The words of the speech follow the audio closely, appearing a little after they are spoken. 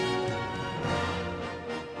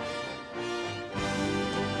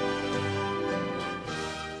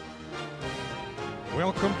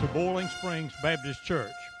Welcome to Boiling Springs Baptist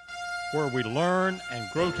Church, where we learn and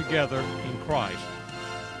grow together in Christ.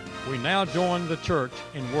 We now join the church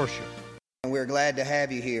in worship. And we're glad to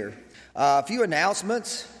have you here. A few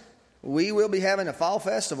announcements. We will be having a fall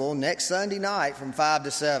festival next Sunday night from 5 to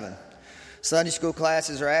 7. Sunday school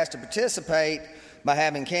classes are asked to participate by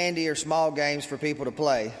having candy or small games for people to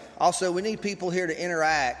play. Also, we need people here to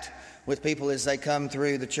interact with people as they come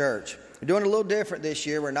through the church. We're doing it a little different this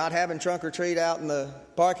year. We're not having trunk or treat out in the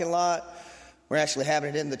parking lot. We're actually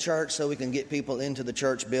having it in the church so we can get people into the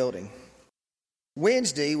church building.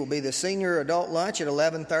 Wednesday will be the senior adult lunch at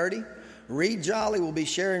 11:30. Reed Jolly will be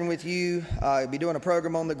sharing with you, be doing a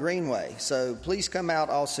program on the Greenway. So please come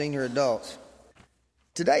out, all senior adults.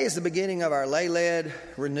 Today is the beginning of our lay-led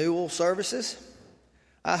renewal services.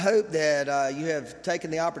 I hope that you have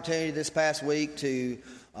taken the opportunity this past week to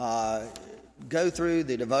go through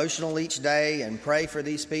the devotional each day and pray for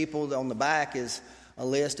these people. On the back is a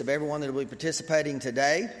list of everyone that will be participating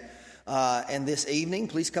today and this evening.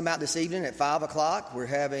 Please come out this evening at 5 o'clock. We're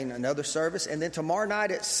having another service. And then tomorrow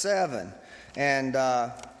night at 7. And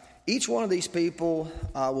each one of these people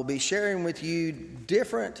will be sharing with you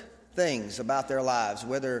different things about their lives,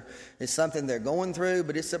 whether it's something they're going through,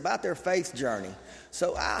 but it's about their faith journey.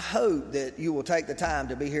 So I hope that you will take the time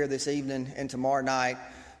to be here this evening and tomorrow night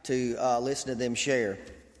to listen to them share.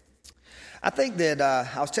 I think that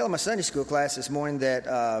I was telling my Sunday school class this morning that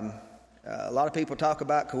a lot of people talk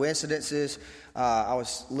about coincidences. I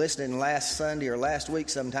was listening last Sunday or last week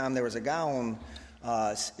sometime. There was a guy on,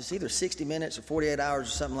 it's either 60 Minutes or 48 Hours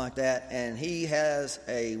or something like that, and he has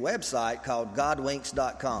a website called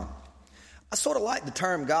godwinks.com. I sort of like the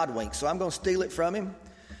term Godwinks, so I'm going to steal it from him.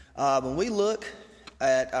 When we look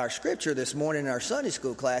at our scripture this morning in our Sunday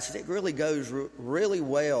school classes, it really goes really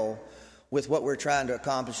well with what we're trying to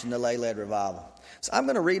accomplish in the lay-led revival. So I'm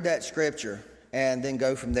going to read that scripture and then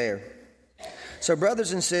go from there. So,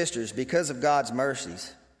 brothers and sisters, because of God's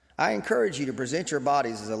mercies, I encourage you to present your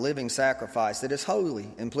bodies as a living sacrifice that is holy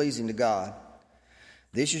and pleasing to God.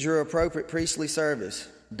 This is your appropriate priestly service.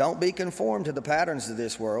 Don't be conformed to the patterns of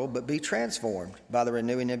this world, but be transformed by the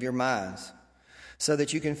renewing of your minds, so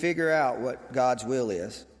that you can figure out what God's will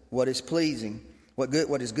is, what is pleasing, what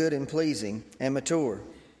is good and pleasing and mature.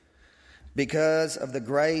 Because of the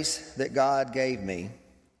grace that God gave me,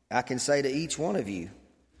 I can say to each one of you,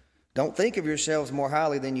 don't think of yourselves more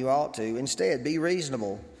highly than you ought to. Instead, be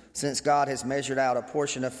reasonable, since God has measured out a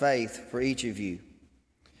portion of faith for each of you.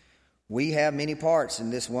 We have many parts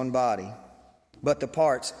in this one body, but the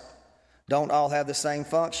parts don't all have the same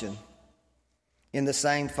function. In the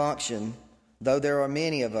same function, though there are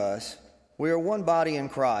many of us, we are one body in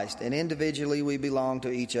Christ, and individually we belong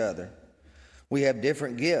to each other. We have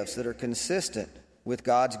different gifts that are consistent with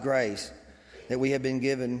God's grace that have been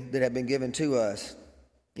given to us.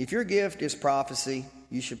 If your gift is prophecy,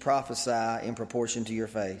 you should prophesy in proportion to your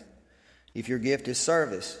faith. If your gift is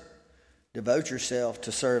service, devote yourself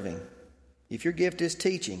to serving. If your gift is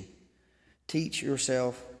teaching, devote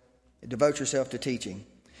yourself to teaching.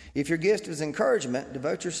 If your gift is encouragement,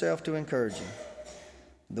 devote yourself to encouraging.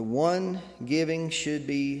 The one giving should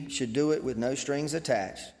do it with no strings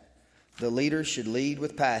attached. The leader should lead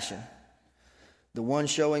with passion. The one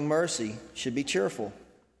showing mercy should be cheerful.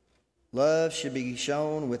 Love should be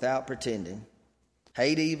shown without pretending.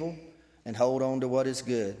 Hate evil and hold on to what is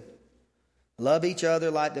good. Love each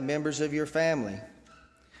other like the members of your family.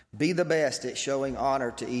 Be the best at showing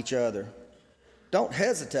honor to each other. Don't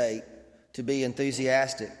hesitate to be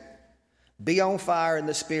enthusiastic. Be on fire in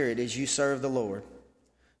the Spirit as you serve the Lord.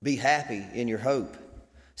 Be happy in your hope.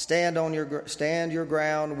 Stand your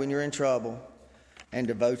ground when you're in trouble, and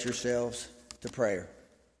devote yourselves to prayer.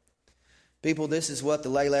 People, this is what the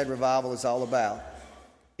lay-led revival is all about.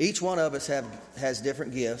 Each one of us has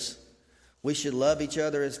different gifts. We should love each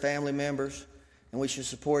other as family members, and we should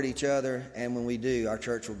support each other, and when we do, our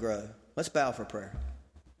church will grow. Let's bow for prayer.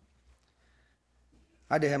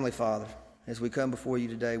 Our dear Heavenly Father, as we come before you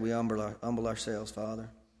today, we humble ourselves, Father.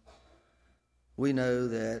 We know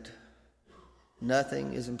that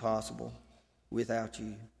nothing is impossible without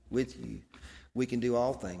you. With you, we can do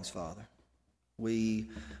all things, Father. We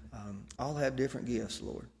all have different gifts,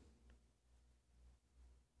 Lord.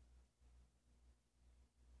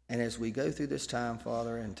 And as we go through this time,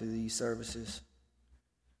 Father, and through these services,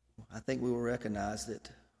 I think we will recognize that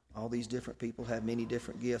all these different people have many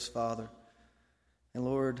different gifts, Father. And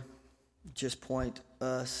Lord, just point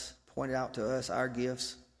out to us our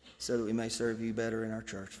gifts so that we may serve you better in our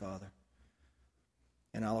church, Father.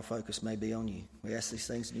 And all our focus may be on you. We ask these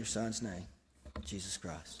things in your Son's name, Jesus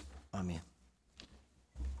Christ. Amen.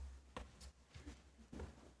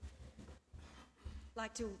 I'd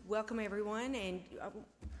like to welcome everyone and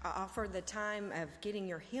offer the time of getting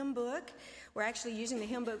your hymn book. We're actually using the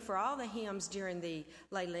hymn book for all the hymns during the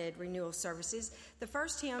lay-led renewal services. The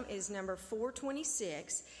first hymn is number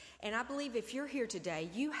 426, and I believe if you're here today,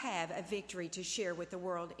 you have a victory to share with the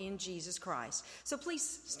world in Jesus Christ. So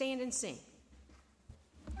please stand and sing.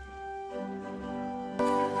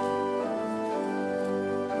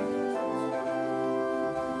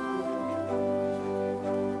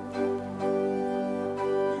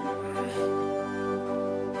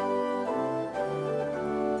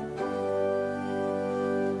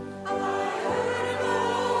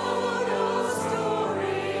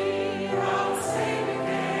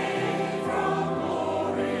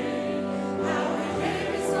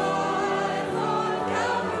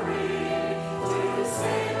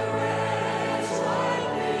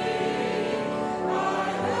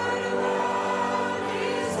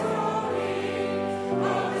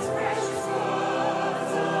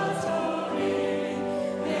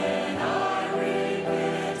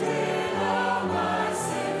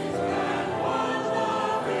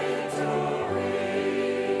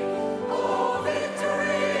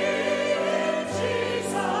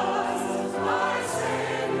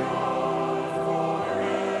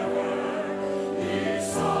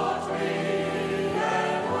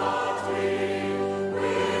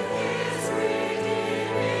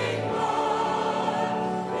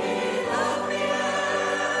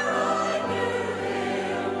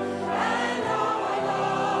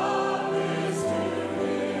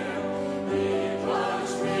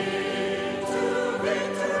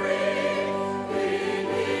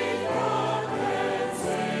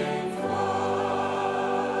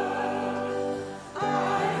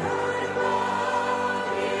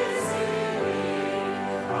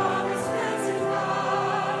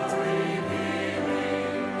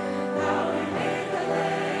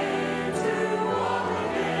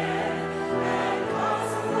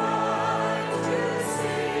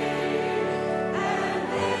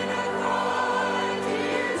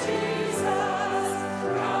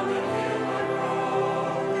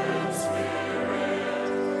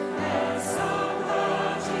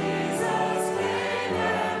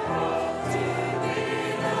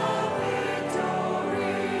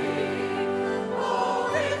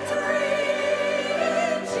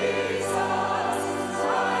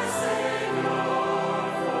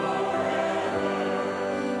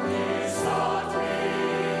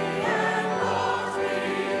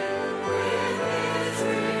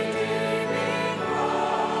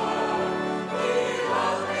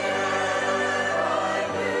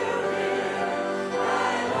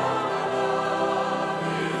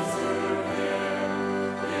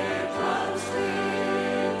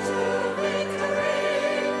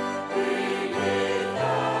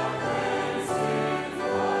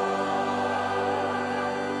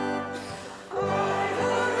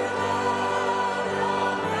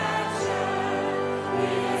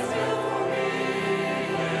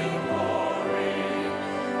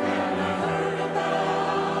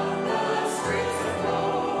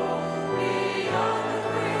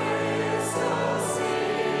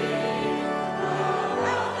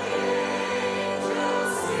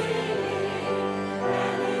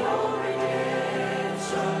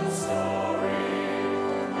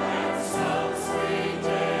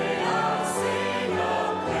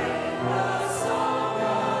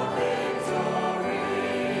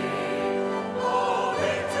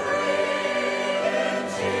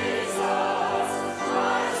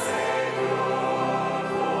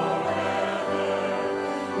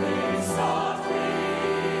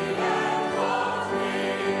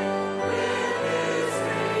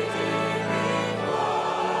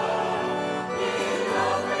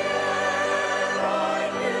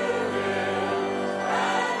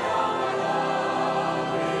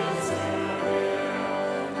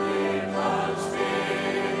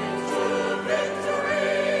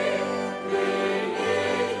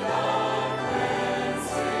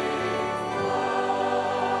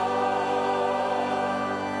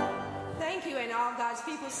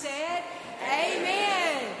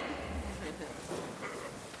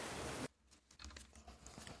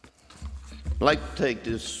 I'd like to take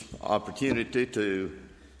this opportunity to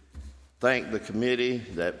thank the committee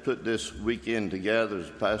that put this weekend together. As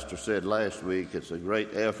the pastor said last week, it's a great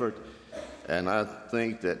effort, and I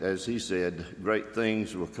think that, as he said, great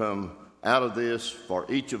things will come out of this for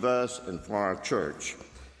each of us and for our church.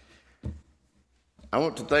 I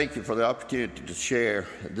want to thank you for the opportunity to share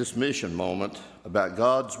this mission moment about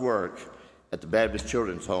God's work at the Baptist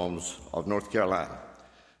Children's Homes of North Carolina.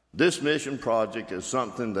 This mission project is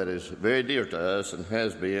something that is very dear to us and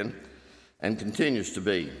has been and continues to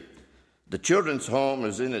be. The Children's Home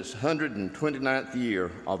is in its 129th year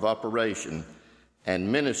of operation and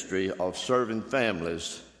ministry of serving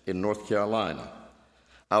families in North Carolina.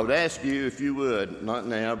 I would ask you, if you would, not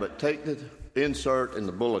now, but take the insert in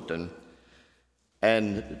the bulletin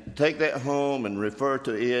and take that home and refer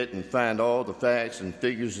to it and find all the facts and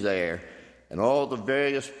figures there and all the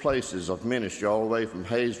various places of ministry all the way from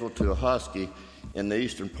Hayesville to Ahoskie in the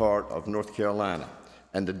eastern part of North Carolina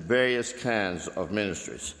and the various kinds of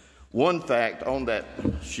ministries. One fact on that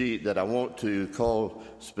sheet that I want to call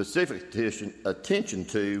specific attention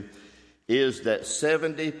to is that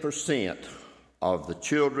 70% of the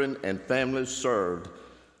children and families served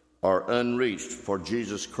are unreached for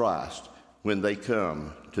Jesus Christ when they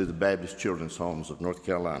come to the Baptist Children's Homes of North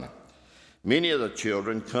Carolina. Many of the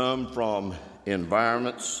children come from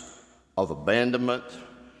environments of abandonment,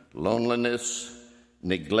 loneliness,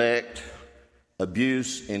 neglect,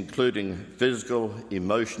 abuse, including physical,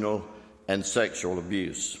 emotional, and sexual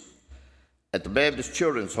abuse. At the Baptist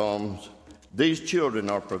Children's Homes, these children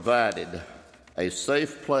are provided a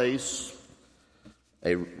safe place,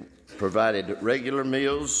 provided regular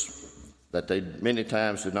meals that they many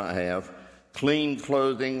times do not have, clean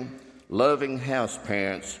clothing, loving house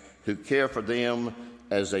parents who care for them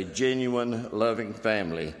as a genuine, loving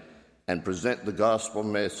family and present the gospel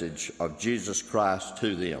message of Jesus Christ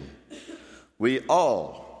to them. We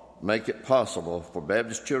all make it possible for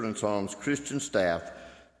Baptist Children's Homes Christian staff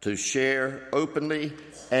to share openly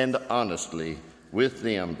and honestly with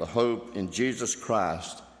them the hope in Jesus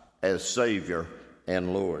Christ as Savior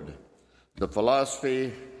and Lord. The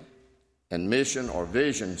philosophy and mission or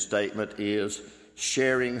vision statement is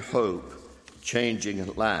sharing hope, changing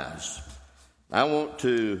lives. I want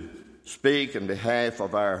to speak on behalf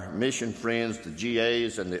of our mission friends, the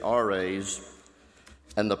GAs and the RAs,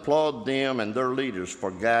 and applaud them and their leaders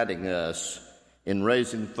for guiding us in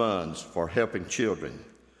raising funds for helping children.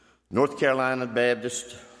 North Carolina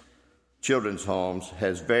Baptist Children's Homes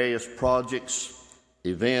has various projects,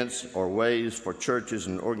 events, or ways for churches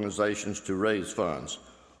and organizations to raise funds.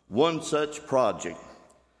 One such project,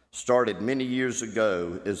 started many years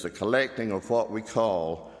ago, is the collecting of what we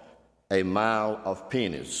call a mile of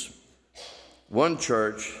pennies. One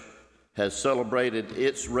church has celebrated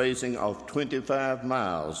its raising of 25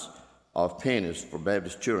 miles of pennies for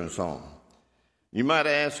Baptist Children's Home. You might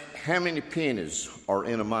ask, how many pennies are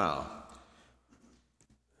in a mile?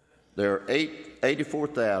 There are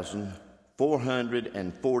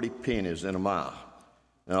 84,440 pennies in a mile.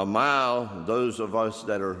 Now, a mile, those of us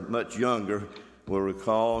that are much younger will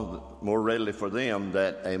recall more readily for them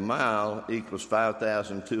that a mile equals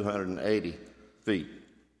 5,280 feet.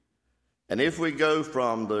 And if we go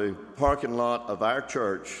from the parking lot of our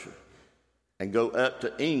church and go up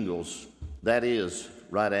to Ingalls, that is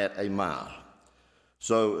right at a mile.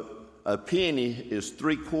 So a penny is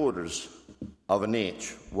 3/4 of an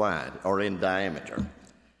inch wide or in diameter.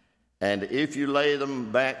 And if you lay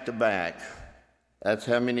them back to back, that's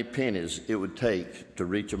how many pennies it would take to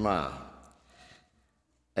reach a mile.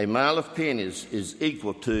 A mile of pennies is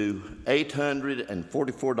equal to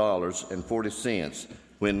 $844.40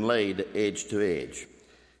 when laid edge to edge.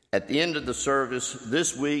 At the end of the service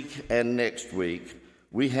this week and next week,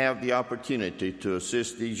 we have the opportunity to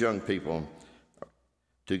assist these young people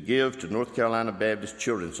to give to North Carolina Baptist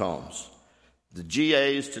Children's Homes. The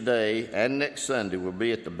GAs today and next Sunday will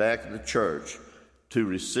be at the back of the church to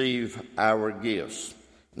receive our gifts.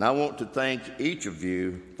 And I want to thank each of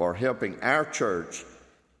you for helping our church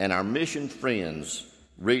and our mission friends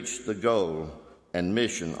reach the goal and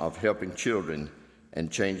mission of helping children and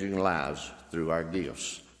changing lives through our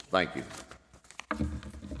gifts. Thank you.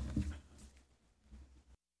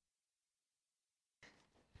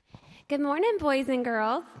 Good morning, boys and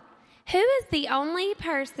girls. Who is the only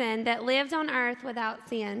person that lived on earth without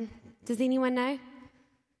sin? Does anyone know?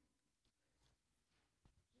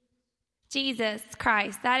 Jesus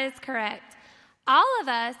Christ. That is correct. All of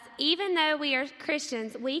us, even though we are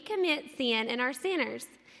Christians, we commit sin and are sinners.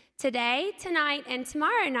 Today, tonight, and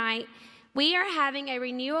tomorrow night, we are having a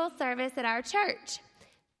renewal service at our church.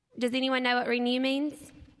 Does anyone know what renew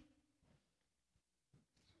means?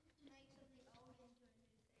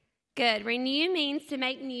 Good. Renew means to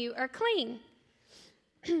make new or clean.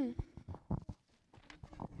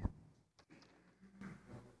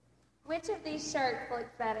 Which of these shirts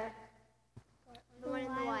looks better? The one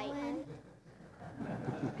in the white one.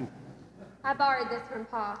 I borrowed this from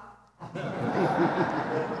Pa.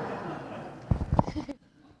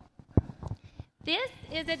 This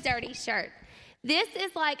is a dirty shirt. This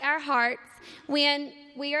is like our hearts when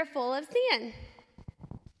we are full of sin.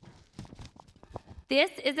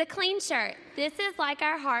 This is a clean shirt. This is like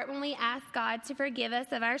our heart when we ask God to forgive us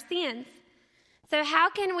of our sins. So how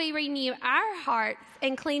can we renew our hearts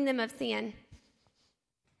and clean them of sin?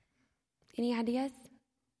 Any ideas?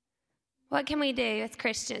 What can we do as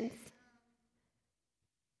Christians?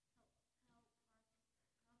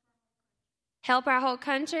 Help our whole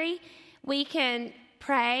country. We can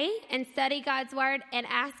pray and study God's word and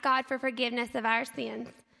ask God for forgiveness of our sins.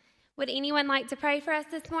 Would anyone like to pray for us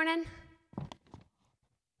this morning?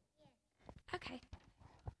 Okay.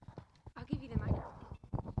 I'll give you the microphone.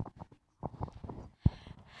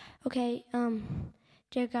 Okay,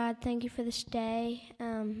 dear God, thank you for this day,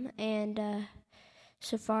 and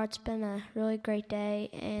so far it's been a really great day,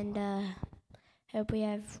 and hope we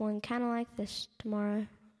have one kind of like this tomorrow.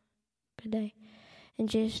 Good day. In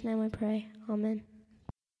Jesus' name we pray. Amen.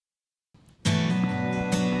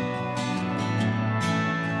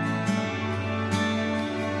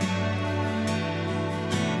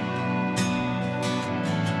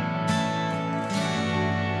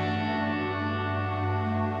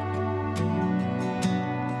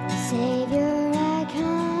 Savior, I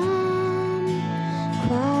come,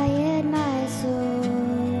 quiet my soul.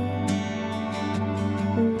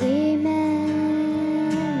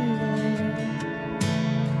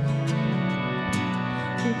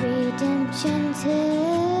 Redemption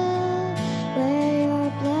till where your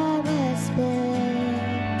blood was spilled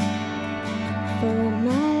for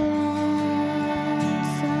my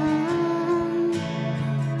ransom.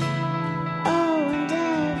 Oh, and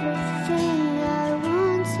everything I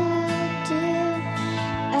once held dear,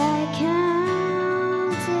 I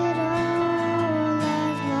count it all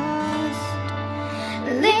as lost.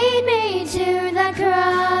 Lead me to the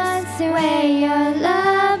cross where your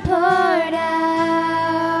love poured out.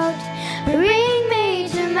 Bring me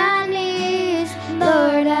to my knees,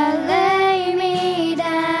 Lord, I lay me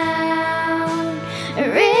down.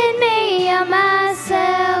 Rid me of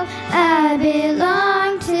myself, I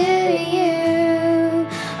belong to you.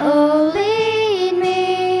 Oh, lead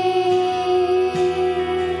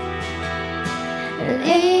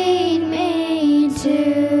me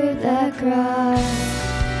to the cross.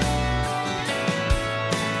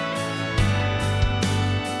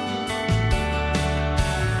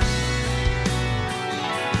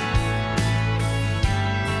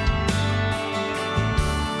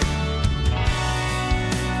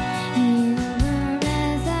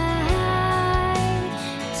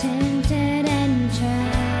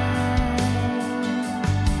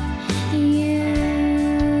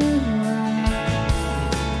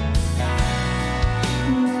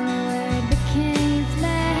 Came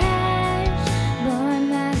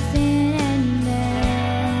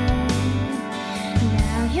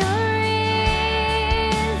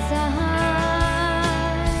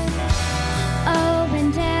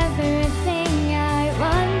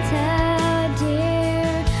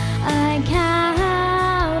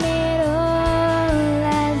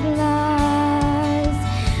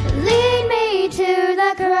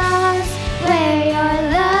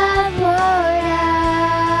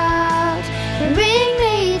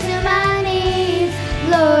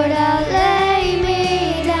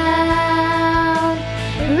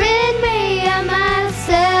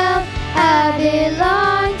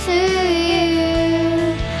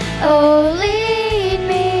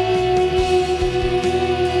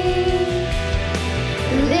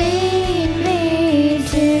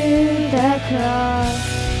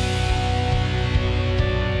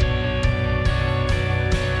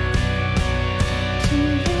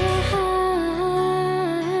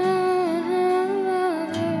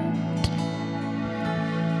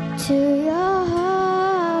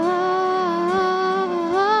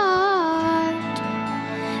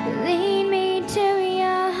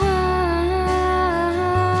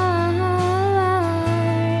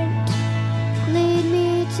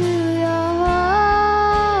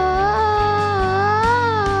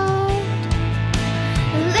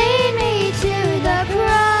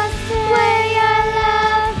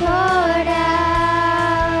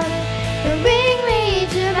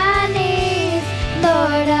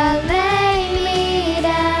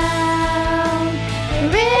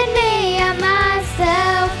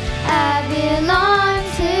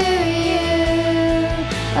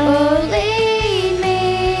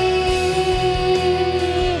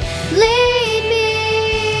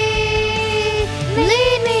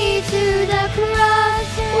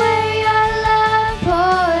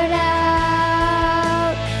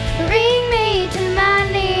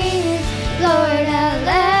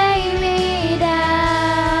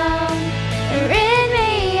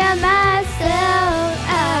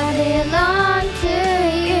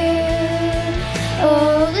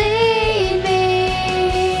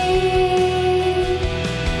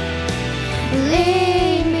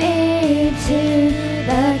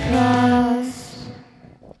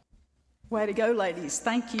to go, ladies.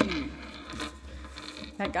 Thank you.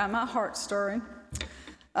 That got my heart stirring.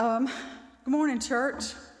 Good morning, church.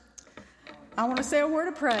 I want to say a word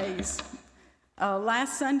of praise.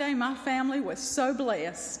 Last Sunday, my family was so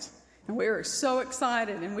blessed, and we were so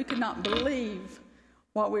excited, and we could not believe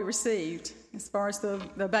what we received as far as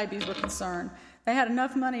the babies were concerned. They had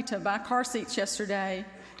enough money to buy car seats yesterday,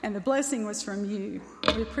 and the blessing was from you.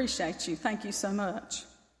 We appreciate you. Thank you so much.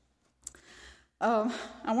 I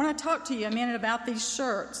want to talk to you a minute about these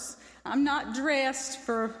shirts. I'm not dressed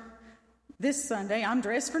for this Sunday. I'm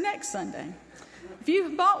dressed for next Sunday. If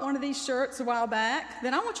you bought one of these shirts a while back,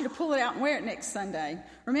 then I want you to pull it out and wear it next Sunday.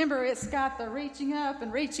 Remember, it's got the reaching up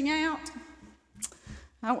and reaching out.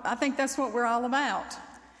 I think that's what we're all about.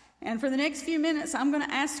 And for the next few minutes, I'm going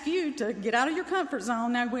to ask you to get out of your comfort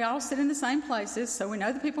zone. Now, we all sit in the same places, so we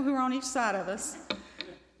know the people who are on each side of us.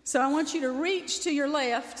 So I want you to reach to your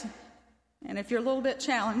left. And if you're a little bit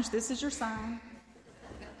challenged, this is your sign.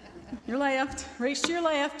 Your left. Reach to your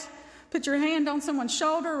left. Put your hand on someone's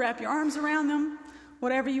shoulder. Wrap your arms around them.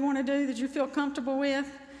 Whatever you want to do that you feel comfortable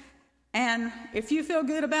with. And if you feel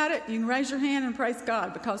good about it, you can raise your hand and praise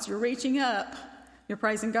God, because you're reaching up. You're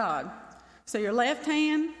praising God. So your left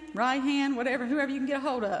hand, right hand, whoever you can get a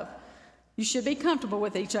hold of. You should be comfortable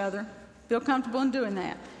with each other. Feel comfortable in doing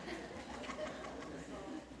that.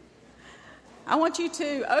 I want you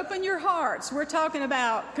to open your hearts. We're talking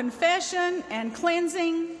about confession and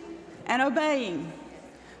cleansing and obeying.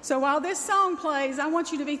 So while this song plays, I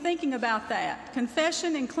want you to be thinking about that.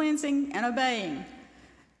 Confession and cleansing and obeying.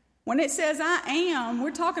 When it says I am,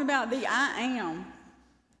 we're talking about the I am.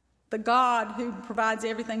 The God who provides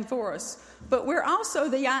everything for us. But we're also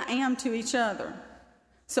the I am to each other.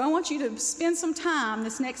 So I want you to spend some time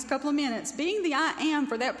this next couple of minutes being the I am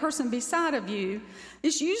for that person beside of you.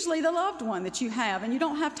 It's usually the loved one that you have, and you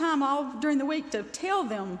don't have time all during the week to tell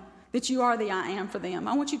them that you are the I am for them.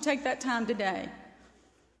 I want you to take that time today.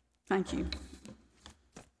 Thank you.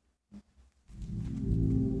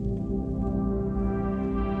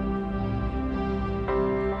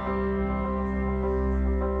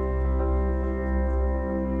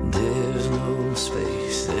 There's no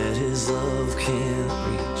space that His love can't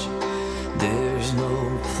reach. There's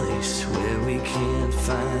no place where we can't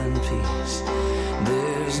find peace.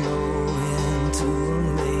 There's no end to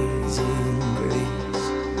amazing grace.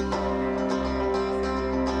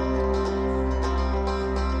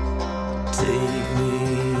 Take me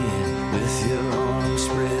in with your arms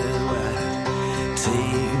spread wide.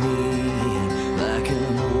 Take me in like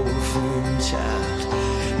an orphan child.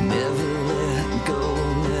 Never let go,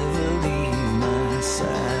 never leave my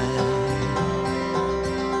side.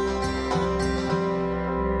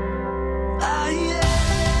 I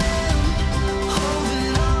am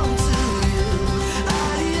holding on to you.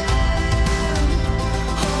 I am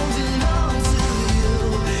holding on to you.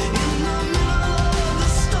 In the middle of the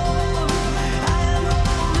storm, I am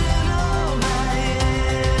holding on.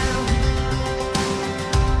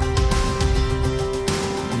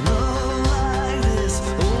 Love like this,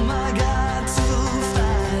 oh my God, to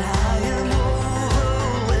find. I am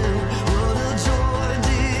overwhelmed, what a joy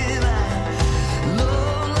divine.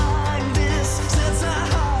 Love like this sets our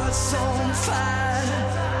hearts on fire.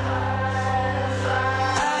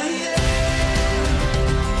 I am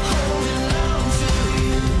holding on to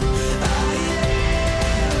you. I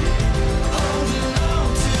am holding on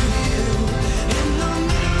to you. In the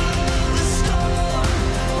middle of the storm,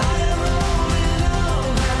 I am holding on.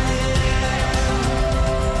 I am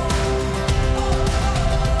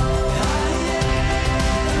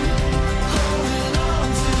holding on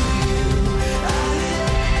to you. I am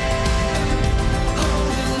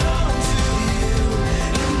holding on to you.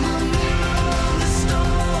 In the middle of the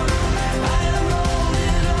storm, I am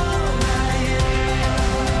holding on.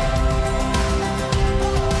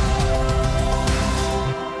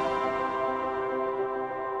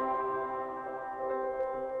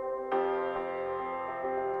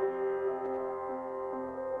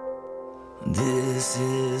 This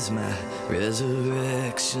is my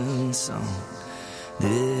resurrection song.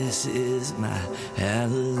 This is my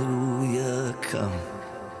hallelujah come.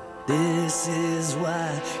 This is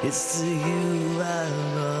why it's to you I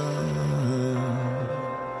run.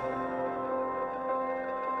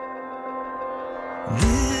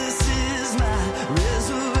 This is my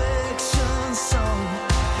resurrection song.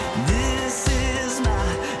 This is my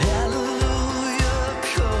hallelujah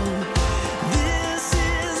come. This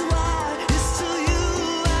is why it's to you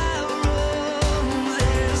I run.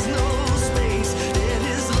 There's no space that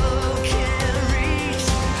His love can't reach.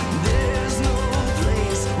 There's no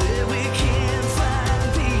place where we can't find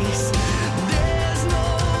peace. There's no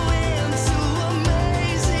end to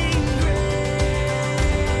amazing grace.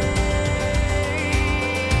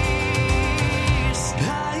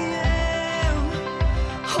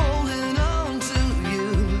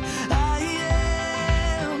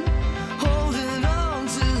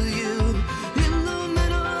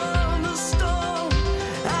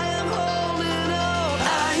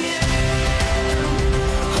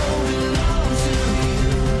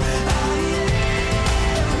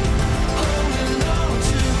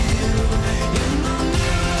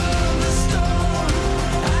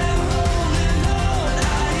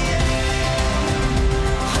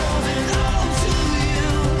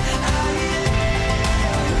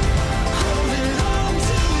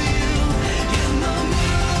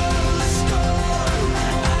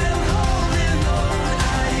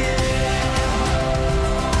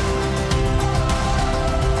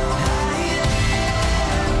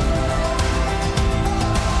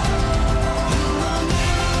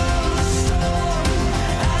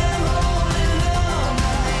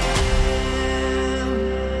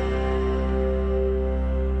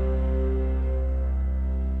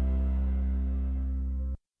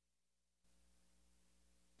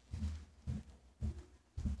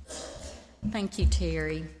 Thank you,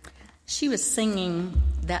 Terry. She was singing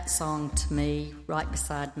that song to me right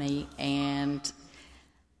beside me, and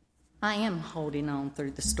I am holding on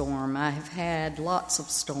through the storm. I have had lots of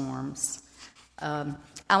storms. I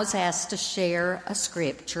was asked to share a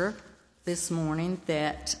scripture this morning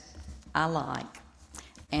that I like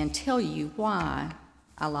and tell you why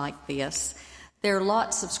I like this. There are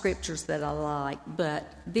lots of scriptures that I like,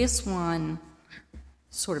 but this one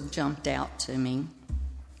sort of jumped out to me.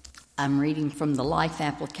 I'm reading from the Life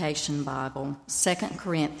Application Bible, 2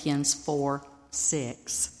 Corinthians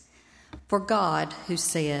 4:6. For God, who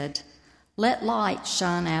said, "Let light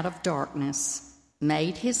shine out of darkness,"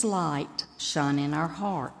 made his light shine in our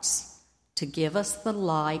hearts to give us the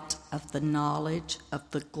light of the knowledge of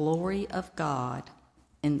the glory of God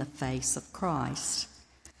in the face of Christ.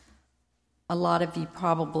 A lot of you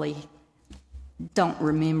probably don't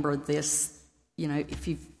remember this,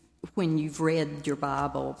 when you've read your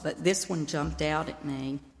Bible, but this one jumped out at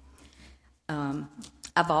me.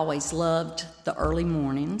 I've always loved the early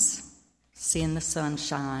mornings, seeing the sun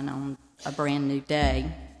shine on a brand new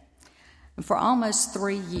day. And for almost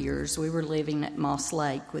 3 years, we were living at Moss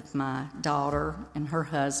Lake with my daughter and her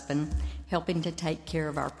husband, helping to take care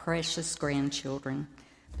of our precious grandchildren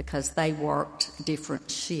because they worked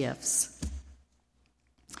different shifts.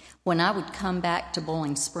 When I would come back to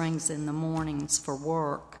Bowling Springs in the mornings for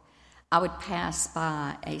work, I would pass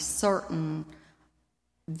by a certain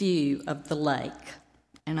view of the lake,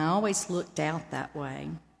 and I always looked out that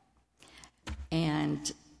way.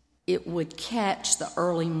 And it would catch the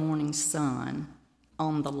early morning sun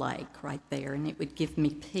on the lake right there, and it would give me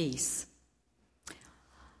peace.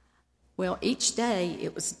 Well, each day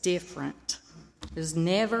it was different. It was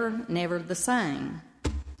never the same.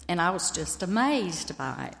 And I was just amazed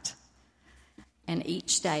by it. And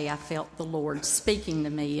each day I felt the Lord speaking to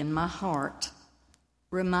me in my heart,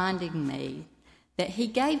 reminding me that he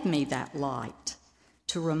gave me that light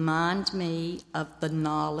to remind me of the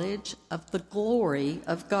knowledge of the glory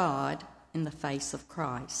of God in the face of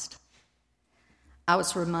Christ. I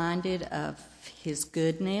was reminded of his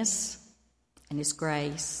goodness and his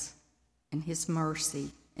grace and his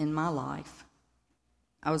mercy in my life.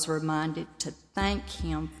 I was reminded to thank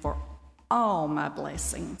him for all my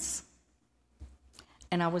blessings.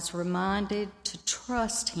 And I was reminded to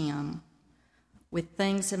trust him with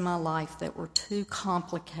things in my life that were too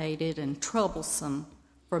complicated and troublesome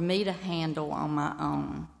for me to handle on my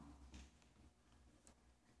own.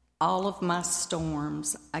 All of my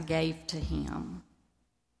storms I gave to him,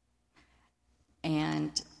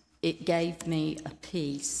 and it gave me a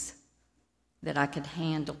peace that I could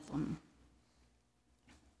handle them.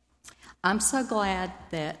 I'm so glad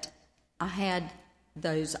that I had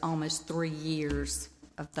those almost 3 years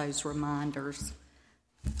of those reminders.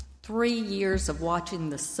 3 years of watching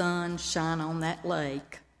the sun shine on that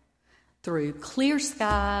lake through clear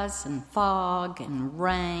skies and fog and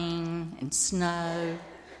rain and snow,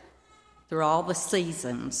 through all the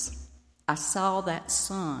seasons. I saw that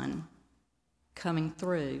sun coming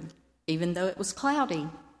through. Even though it was cloudy,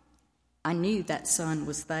 I knew that sun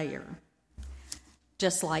was there.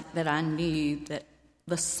 Just like that I knew that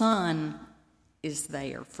the sun is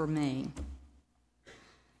there for me.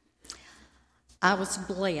 I was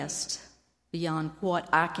blessed beyond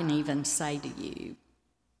what I can even say to you.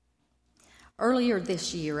 Earlier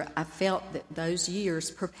this year, I felt that those years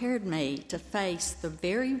prepared me to face the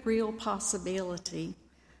very real possibility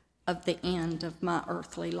of the end of my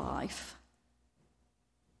earthly life.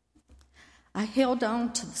 I held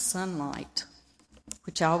on to the sunlight,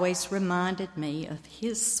 which always reminded me of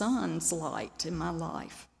his son's light in my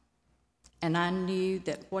life. And I knew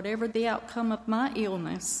that whatever the outcome of my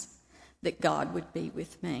illness, that God would be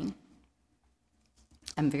with me.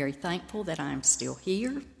 I'm very thankful that I'm still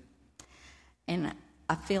here, and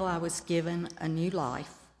I feel I was given a new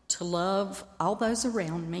life to love all those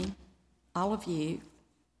around me, all of you,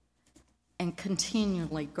 and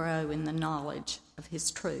continually grow in the knowledge of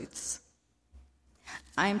his truths.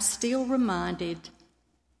 I am still reminded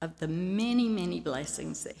of the many, many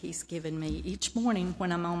blessings that he's given me each morning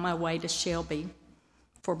when I'm on my way to Shelby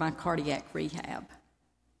for my cardiac rehab.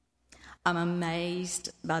 I'm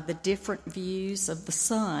amazed by the different views of the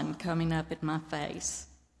sun coming up in my face.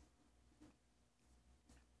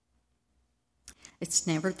 It's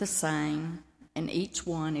never the same, and each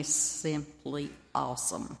one is simply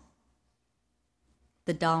awesome.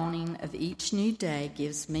 The dawning of each new day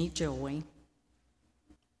gives me joy.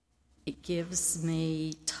 It gives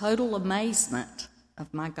me total amazement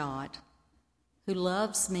of my God, who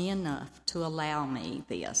loves me enough to allow me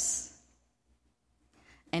this.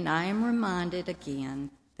 And I am reminded again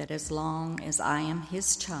that as long as I am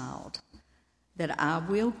his child, that I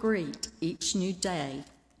will greet each new day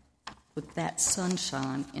with that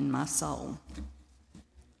sunshine in my soul.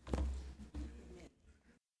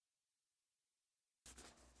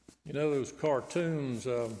 You know those cartoons,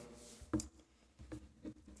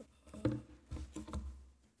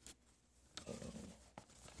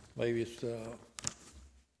 maybe it's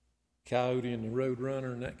Coyote and the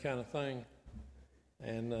Roadrunner and that kind of thing,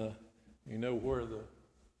 and you know where the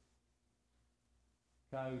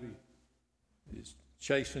coyote is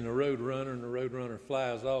chasing the Roadrunner, and the Roadrunner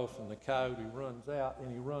flies off, and the coyote runs out,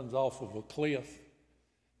 and he runs off of a cliff.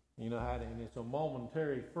 You know how, and it's a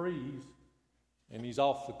momentary freeze, and he's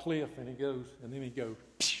off the cliff, and he goes, and then he goes,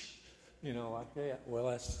 you know, like that. Well,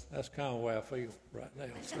 that's kind of the way I feel right now.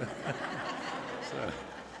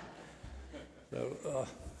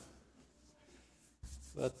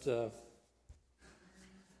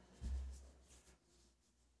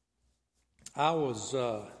 I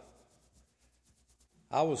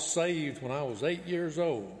was saved when I was 8 years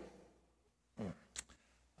old.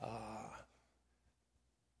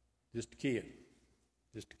 Just a kid,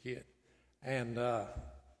 and it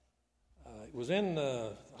was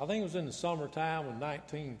I think it was in the summertime of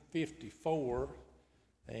 1954,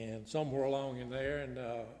 and somewhere along in there, and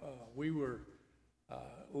we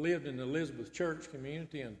lived in the Elizabeth Church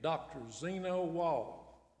community, and Dr. Zeno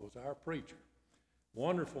Wall was our preacher.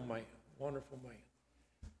 Wonderful man.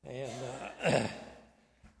 And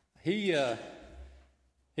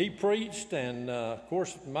he preached, and of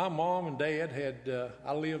course my mom and dad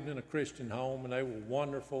I lived in a Christian home, and they were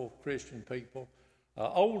wonderful Christian people.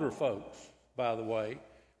 Older folks, by the way. It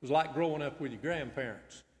was like growing up with your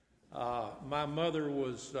grandparents. My mother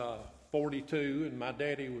was 42, and my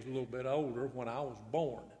daddy was a little bit older when I was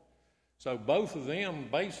born. So both of them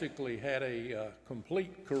basically had a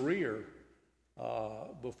complete career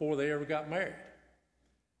before they ever got married.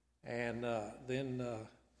 And then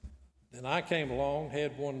I came along,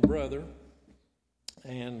 had one brother,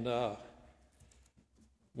 and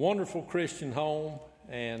wonderful Christian home,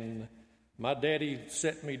 and my daddy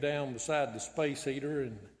set me down beside the space heater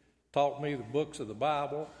and taught me the books of the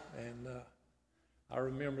Bible, and I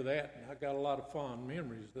remember that, and I got a lot of fond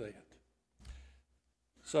memories of that.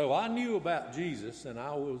 So I knew about Jesus, and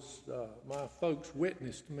I was my folks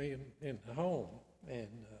witnessed to me in the home,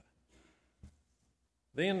 and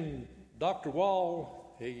then Dr.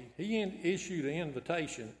 Wall, he issued an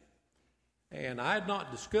invitation, and I had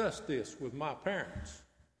not discussed this with my parents.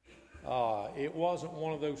 It wasn't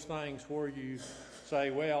one of those things where you say,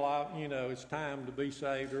 well, it's time to be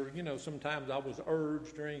saved, or, sometimes I was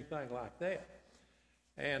urged or anything like that.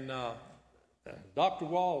 And Dr.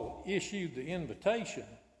 Wall issued the invitation,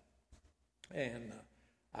 and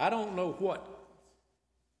I don't know what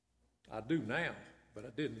I do now, but I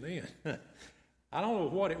didn't then. I don't know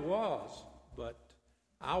what it was, but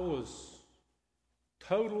I was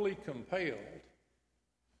totally compelled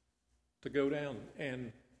to go down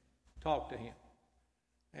and talk to him.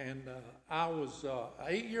 And I was an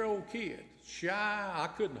 8-year-old kid, shy. I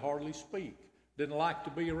couldn't hardly speak. Didn't like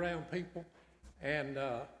to be around people. And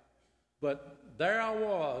but there I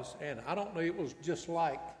was, and I don't know, it was just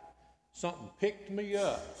like something picked me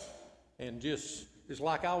up, and it's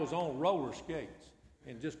like I was on roller skates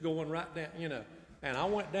and just going right down, And I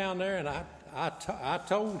went down there, and I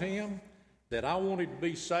told him that I wanted to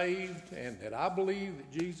be saved, and that I believed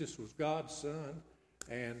that Jesus was God's Son,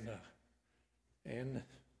 and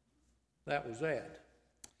that was that.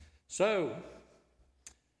 So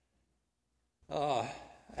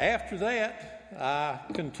after that, I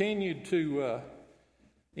continued to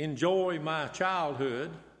enjoy my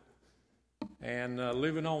childhood, and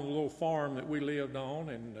living on the little farm that we lived on,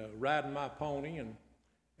 and riding my pony, and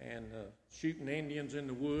shooting Indians in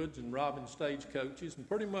the woods, and robbing stagecoaches, and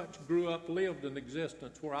pretty much lived an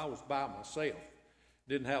existence where I was by myself.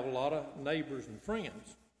 Didn't have a lot of neighbors and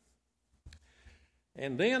friends.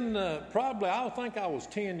 And then probably, I think I was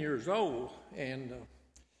 10 years old, and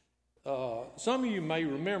some of you may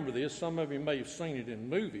remember this, some of you may have seen it in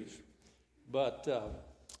movies, but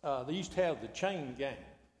they used to have the chain gang.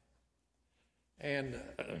 And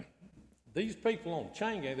these people on the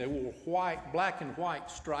chain gang, they wore black and white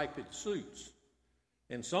striped suits.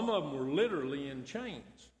 And some of them were literally in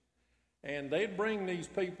chains. And they'd bring these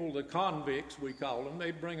people, the convicts we call them,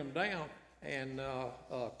 they'd bring them down and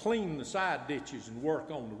clean the side ditches and work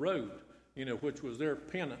on the road, which was their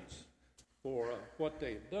penance for what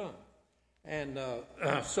they had done. And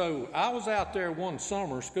so I was out there one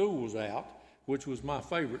summer, school was out, which was my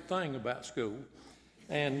favorite thing about school.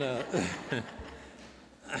 And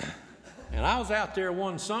and I was out there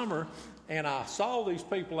one summer, And I saw these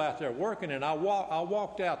people out there working, and I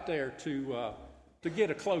walked out there to get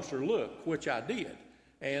a closer look, which I did.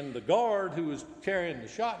 And the guard who was carrying the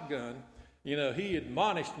shotgun, he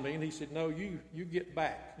admonished me, and he said, "No, you get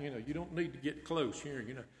back. You don't need to get close here,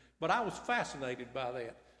 But I was fascinated by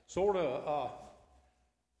that. Sort of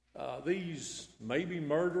these maybe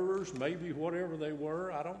murderers, maybe whatever they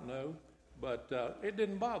were, I don't know. But it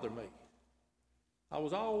didn't bother me. I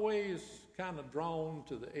was always kind of drawn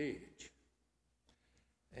to the edge.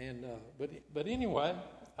 And but anyway,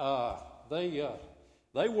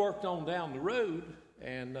 they worked on down the road,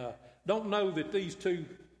 and don't know that these two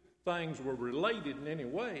things were related in any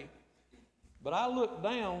way. But I looked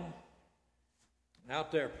down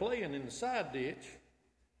out there playing in the side ditch,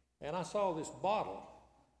 and I saw this bottle.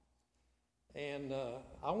 And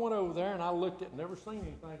I went over there and I looked at it, never seen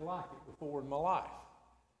anything like it before in my life.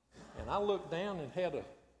 And I looked down and had a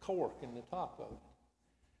cork in the top of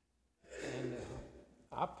it. And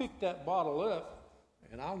I picked that bottle up,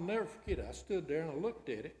 and I'll never forget it. I stood there and I looked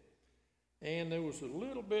at it, and there was a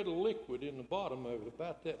little bit of liquid in the bottom of it,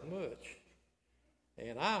 about that much.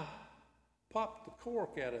 And I popped the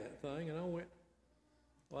cork out of that thing, and I went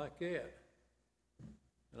like that.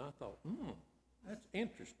 And I thought, that's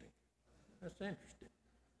interesting. That's interesting.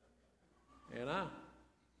 And I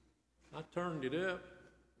turned it up,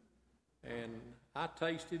 and I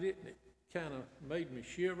tasted it, and it kind of made me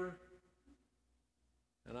shiver.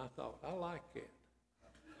 And I thought, I like that.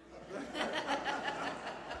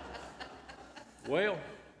 Well,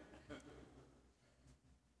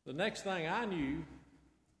 the next thing I knew,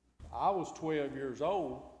 I was 12 years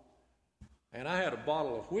old, and I had a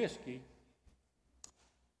bottle of whiskey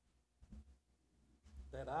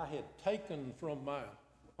that I had taken from my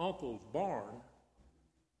uncle's barn.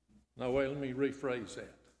 No, wait, let me rephrase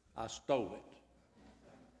that. I stole it.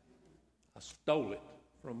 I stole it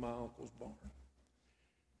from my uncle's barn.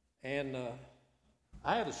 And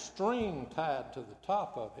I had a string tied to the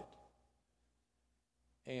top of it.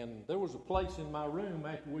 And there was a place in my room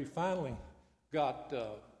after we finally got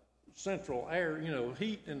central air,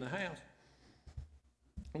 heat in the house.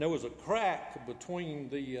 And there was a crack between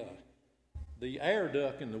the air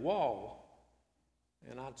duct in the wall,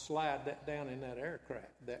 and I'd slide that down in that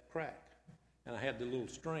crack. And I had the little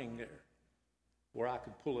string there where I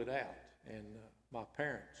could pull it out, and my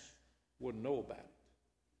parents wouldn't know about it.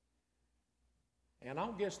 And I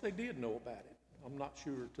guess they did know about it. I'm not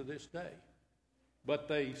sure to this day. But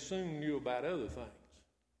they soon knew about other things.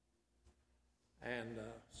 And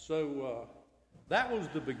so that was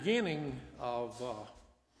the beginning of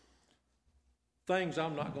things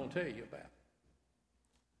I'm not going to tell you about.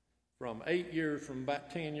 From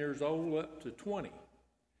about 10 years old up to 20.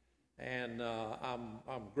 And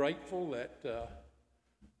I'm grateful that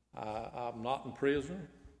I'm not in prison.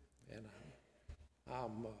 And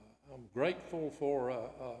I'm grateful for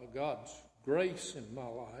God's grace in my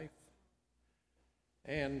life.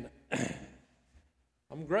 And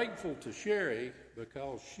I'm grateful to Sherry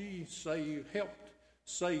because she helped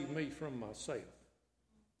save me from myself.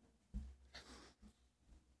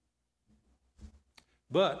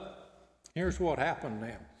 But here's what happened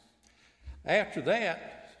now. After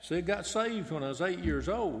that, see, I got saved when I was 8 years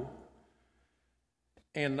old.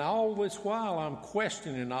 And all this while, I'm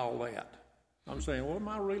questioning all that. I'm saying, well, am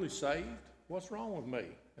I really saved? What's wrong with me?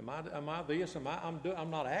 Am I this? I'm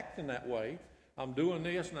not acting that way. I'm doing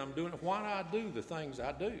this and I'm doing it. Why do I do the things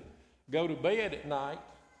I do? Go to bed at night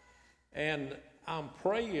and I'm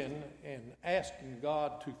praying and asking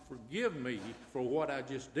God to forgive me for what I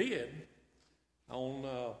just did.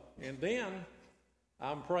 And then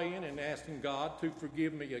I'm praying and asking God to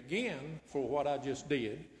forgive me again for what I just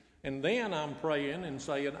did. And then I'm praying and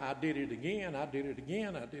saying, I did it again, I did it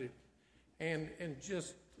again, I did it. And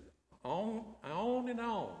just on and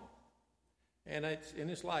on. And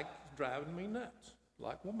it's like driving me nuts.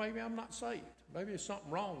 Like, well, maybe I'm not saved. Maybe there's something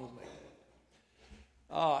wrong with me.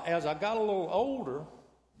 As I got a little older,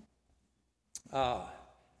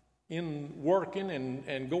 in working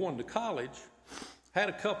and going to college, had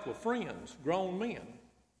a couple of friends, grown men.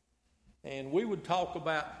 And we would talk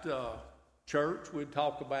about church. We'd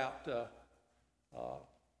talk about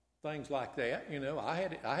things like that. I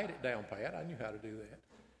had it down pat. I knew how to do that.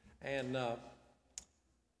 And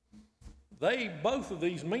both of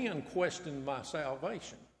these men questioned my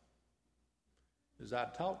salvation as I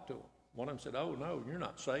talked to them. One of them said, "Oh no, you're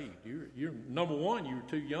not saved. You're number one. You were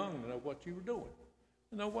too young to know what you were doing.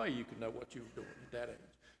 There's no way you could know what you were doing at that age.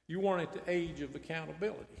 You weren't at the age of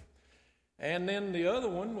accountability." And then the other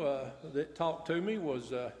one that talked to me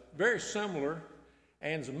was very similar.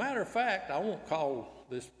 And as a matter of fact, I won't call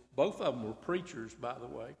this. Both of them were preachers, by the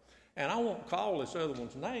way. And I won't call this other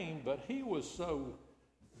one's name, but he was so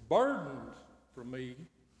burdened for me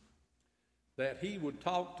that he would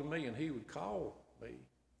talk to me and he would call me.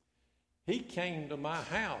 He came to my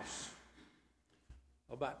house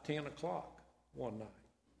about 10 o'clock one night.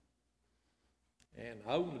 And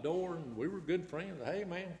I opened the door, and we were good friends. Hey,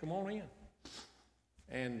 man, come on in.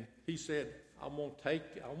 And he said, I want to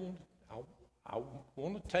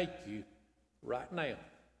take you right now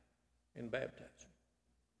and baptize you.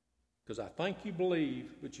 Because I think you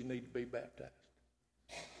believe, but you need to be baptized.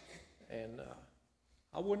 And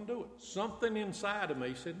I wouldn't do it. Something inside of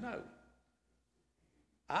me said no.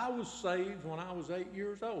 I was saved when I was 8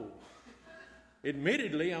 years old.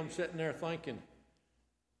 Admittedly, I'm sitting there thinking,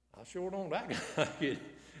 I sure don't act like it.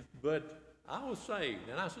 But I was saved.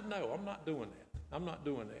 And I said, no, I'm not doing that. I'm not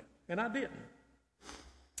doing that. And I didn't.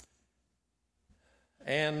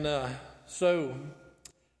 And so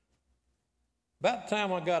about the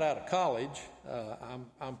time I got out of college,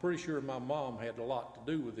 I'm pretty sure my mom had a lot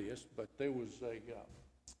to do with this, but there was a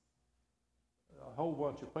whole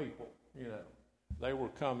bunch of people, they were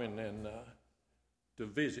coming and to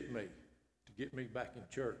visit me, to get me back in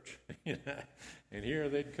church. And here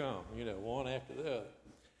they'd come, one after the other.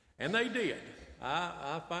 And they did.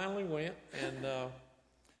 I finally went, and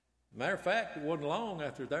matter of fact, it wasn't long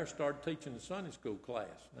after they started teaching the Sunday school class.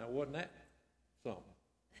 Now, wasn't that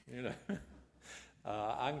something,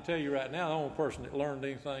 I can tell you right now, the only person that learned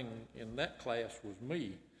anything in that class was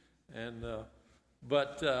me. And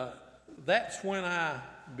but that's when I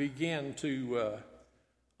began to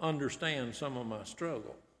understand some of my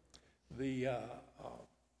struggle. The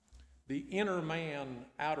inner man,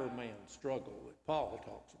 outer man struggle that Paul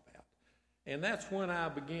talks about. And that's when I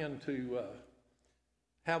began to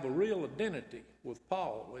have a real identity with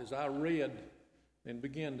Paul as I read and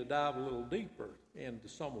began to dive a little deeper into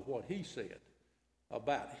some of what he said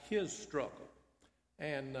about his struggle.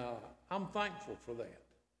 And I'm thankful for that,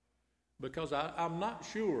 because I'm not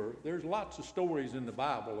sure, there's lots of stories in the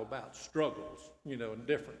Bible about struggles, in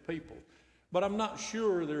different people, but I'm not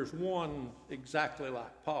sure there's one exactly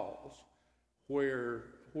like Paul's where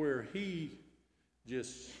he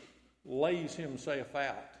just lays himself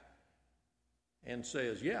out and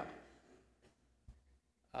says,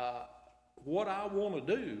 what I want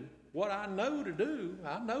to do, what I know to do,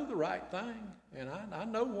 I know the right thing, and I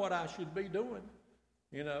know what I should be doing.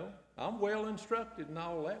 I'm well instructed and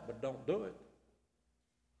all that, but don't do it.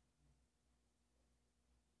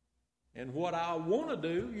 And what I want to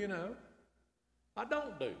do, I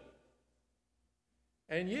don't do.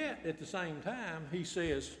 And yet, at the same time, he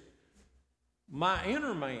says, my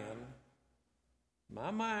inner man, my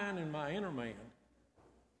mind and my inner man,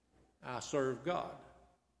 I serve God.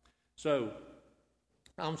 So,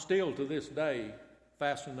 I'm still to this day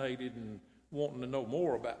fascinated and wanting to know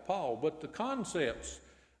more about Paul, but the concepts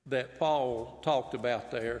that Paul talked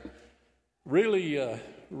about there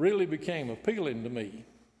really became appealing to me.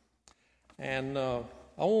 And I'm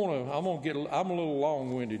a little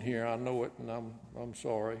long-winded here. I know it, and I'm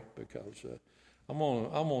sorry, because I'm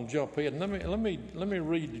gonna jump ahead. Let me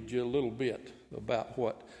read you a little bit about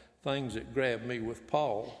what things that grabbed me with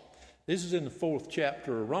Paul. This is in the 4th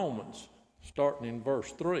chapter of Romans, starting in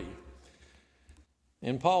verse 3.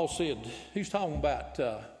 And Paul said, he's talking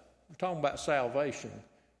about salvation,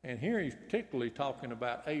 and here he's particularly talking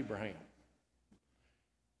about Abraham.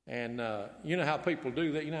 And you know how people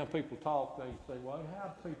do that? You know how people talk? They say, well, how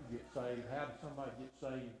did people get saved? How did somebody get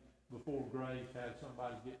saved before grace? How did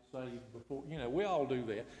somebody get saved before? We all do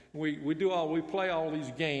that. We play all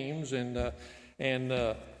these games, and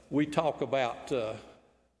we talk about,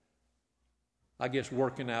 I guess,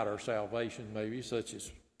 working out our salvation, maybe, such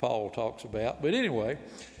as Paul talks about. But anyway,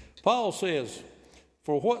 Paul says,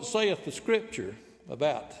 for what saith the Scripture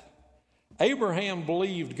about Abraham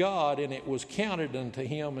believed God, and it was counted unto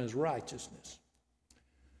him as righteousness.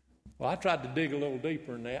 Well, I tried to dig a little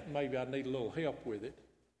deeper in that, and maybe I need a little help with it.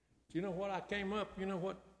 You know what I came up,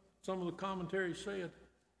 what some of the commentaries said?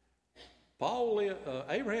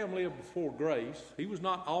 Abraham lived before grace. He was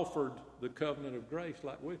not offered the covenant of grace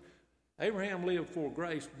like we. Abraham lived before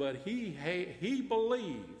grace, but he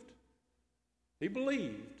believed. He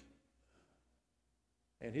believed,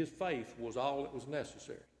 and his faith was all that was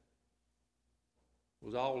necessary.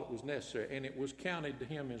 Was all that was necessary, and it was counted to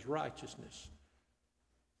him as righteousness.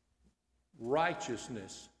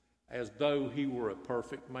 Righteousness, as though he were a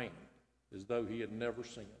perfect man, as though he had never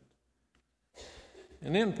sinned.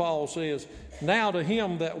 And then Paul says, now to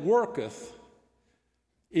him that worketh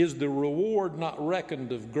is the reward not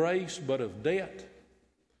reckoned of grace, but of debt.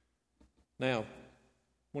 Now,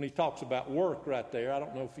 when he talks about work right there, I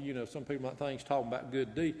don't know if some people might think he's talking about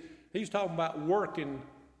good deed. He's talking about working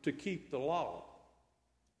to keep the law.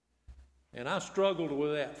 And I struggled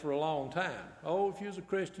with that for a long time. Oh, if you was a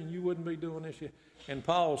Christian, you wouldn't be doing this. And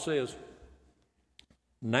Paul says,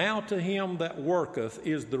 now to him that worketh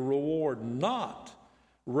is the reward not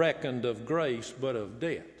reckoned of grace, but of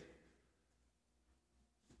debt.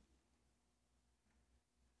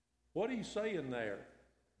 What he's saying there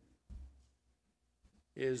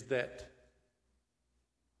is that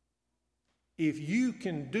if you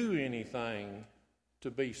can do anything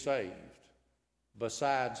to be saved,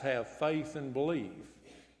 besides have faith and believe,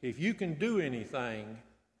 if you can do anything,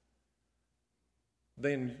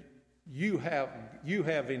 then you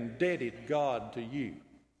have indebted God to you.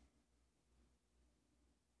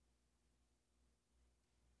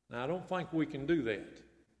 Now, I don't think we can do that,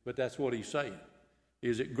 but that's what he's saying.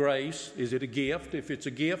 Is it grace? Is it a gift? If it's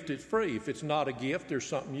a gift, it's free. If it's not a gift, there's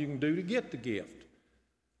something you can do to get the gift.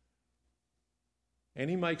 And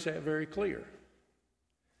he makes that very clear.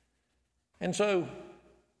 And so,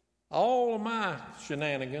 all of my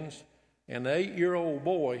shenanigans and the 8-year-old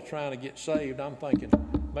boy trying to get saved, I'm thinking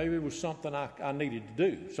maybe it was something I needed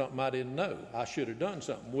to do, something I didn't know. I should have done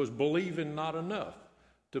something. Was believing not enough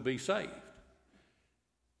to be saved?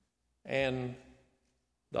 And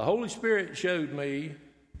the Holy Spirit showed me,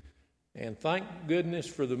 and thank goodness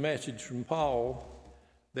for the message from Paul,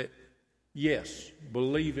 that yes,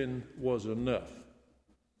 believing was enough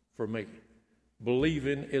for me.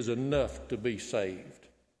 Believing is enough to be saved.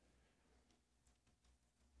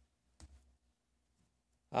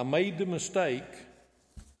 I made the mistake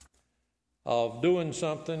of doing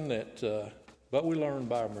something that, but we learn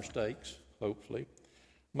by our mistakes, hopefully.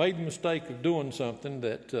 Made the mistake of doing something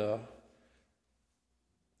that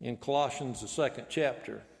in Colossians, the 2nd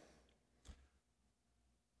chapter.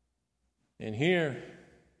 And here,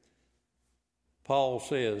 Paul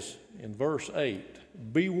says in verse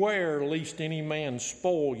 8, beware lest any man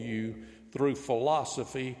spoil you through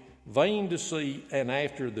philosophy, vain deceit, and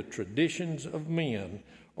after the traditions of men,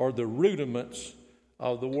 or the rudiments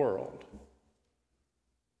of the world.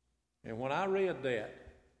 And when I read that,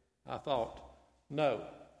 I thought, no,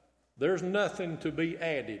 there's nothing to be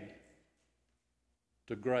added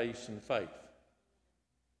to grace and faith.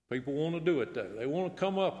 People want to do it, though. They want to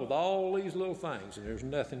come up with all these little things, and there's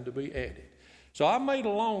nothing to be added. So I made a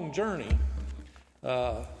long journey,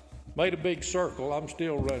 made a big circle. I'm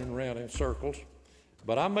still running around in circles,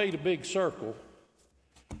 but I made a big circle,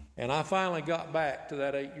 and I finally got back to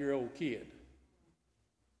that 8-year-old kid.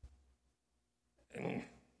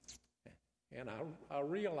 And I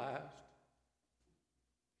realized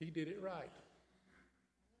he did it right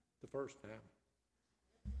the first time.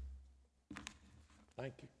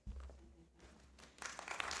 Thank you.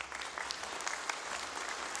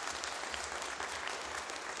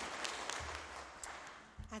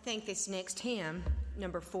 I think this next hymn,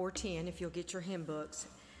 number 410, if you'll get your hymn books,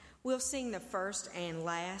 we'll sing the first and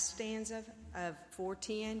last stanza of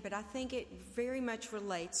 410, but I think it very much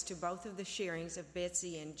relates to both of the sharings of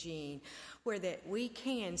Betsy and Jean, where that we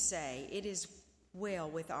can say it is well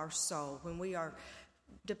with our soul when we are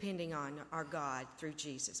depending on our God through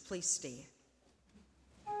Jesus. Please stand.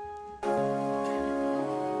 Oh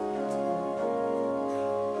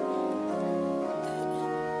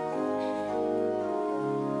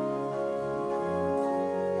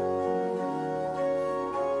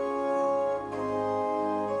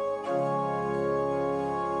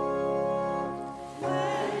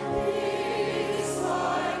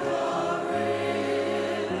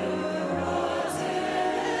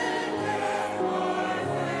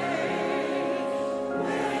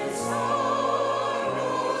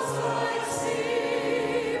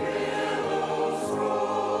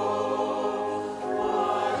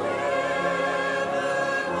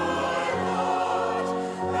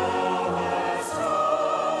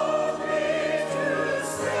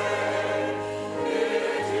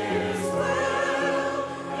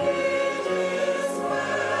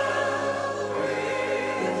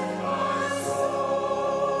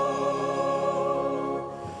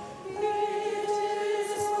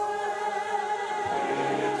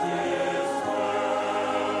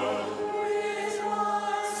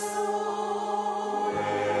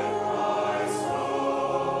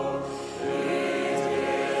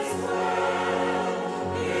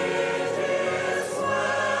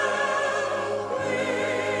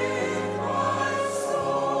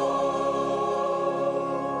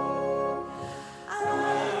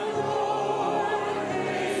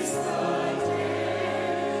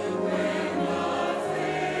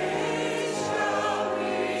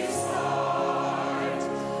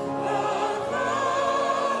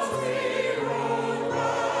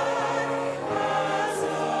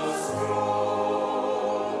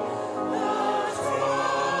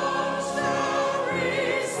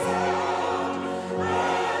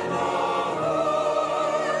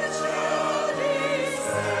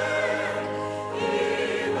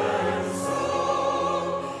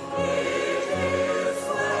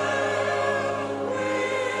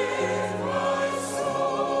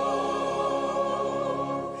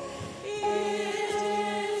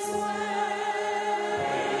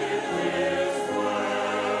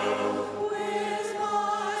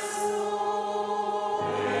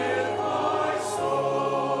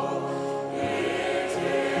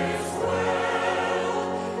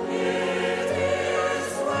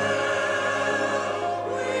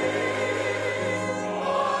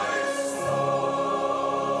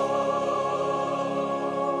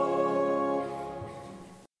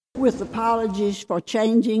with apologies for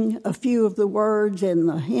changing a few of the words in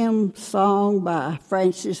the hymn song by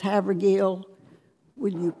Francis Havergill.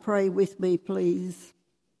 Will you pray with me, please?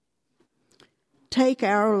 Take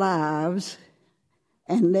our lives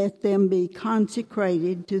and let them be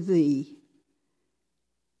consecrated to Thee.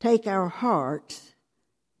 Take our hearts,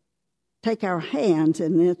 take our hands,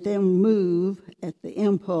 and let them move at the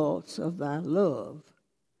impulse of Thy love.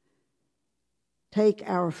 Take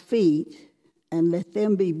our feet and let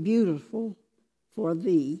them be beautiful for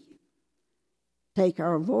Thee. Take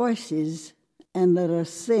our voices and let us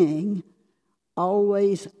sing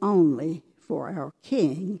always only for our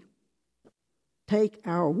King. Take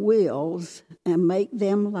our wills and make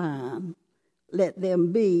them thine. Let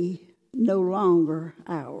them be no longer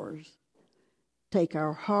ours. Take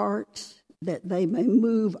our hearts that they may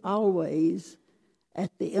move always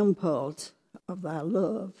at the impulse of Thy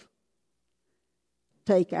love.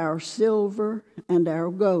 Take our silver and our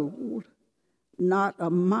gold, not a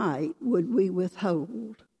mite would we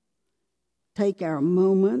withhold. Take our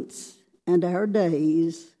moments and our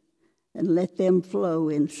days, and let them flow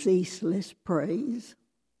in ceaseless praise.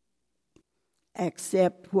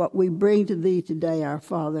 Accept what we bring to Thee today, our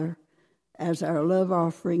Father, as our love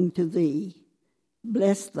offering to Thee.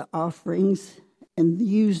 Bless the offerings and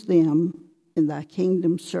use them in Thy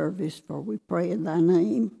kingdom service, for we pray in Thy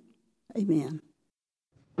name. Amen.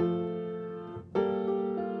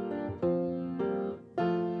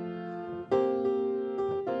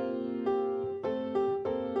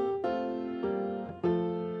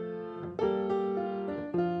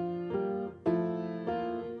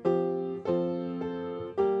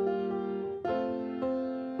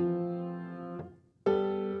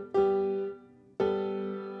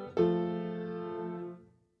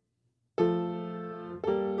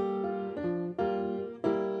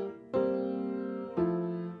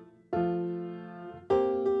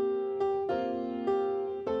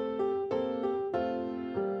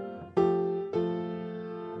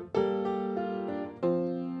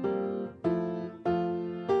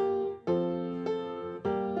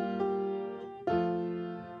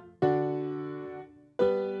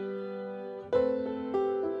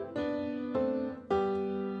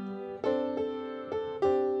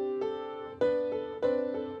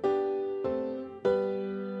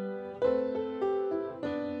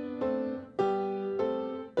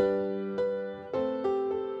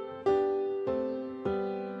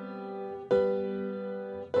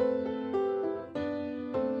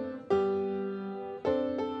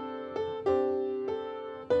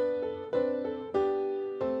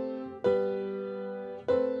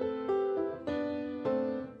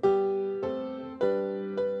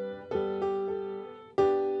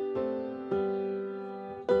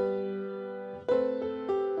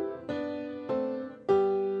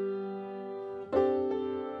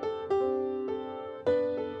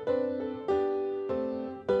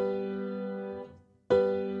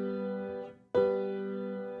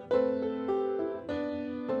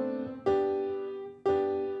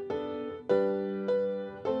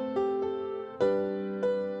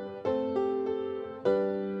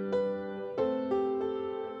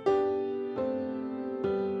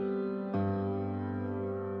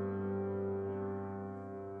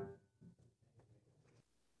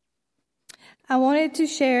 I wanted to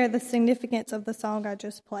share the significance of the song I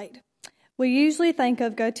just played. We usually think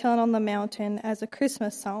of Go Tell It on the Mountain as a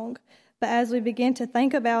Christmas song, but as we begin to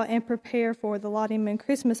think about and prepare for the Lottie Moon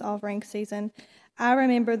Christmas offering season, I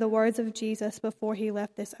remember the words of Jesus before He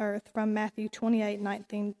left this earth from Matthew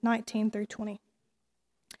 28:19 through 20.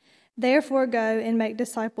 Therefore go and make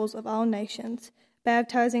disciples of all nations,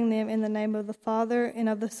 baptizing them in the name of the Father and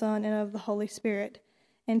of the Son and of the Holy Spirit,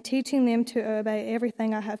 and teaching them to obey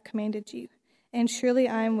everything I have commanded you. And surely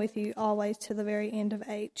I am with you always to the very end of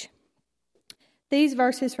age. These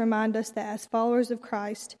verses remind us that as followers of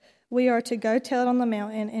Christ, we are to go tell it on the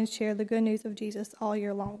mountain and share the good news of Jesus all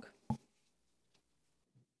year long.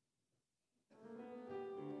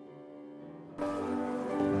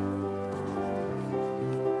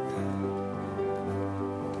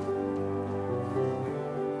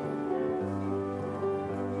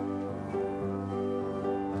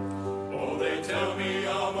 Oh, they tell me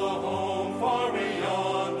of a home far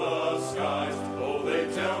beyond the skies. Oh,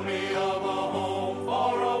 they tell me of a home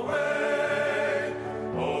far away.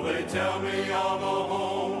 Oh, they tell me of a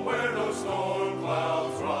home where no storm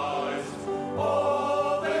clouds rise.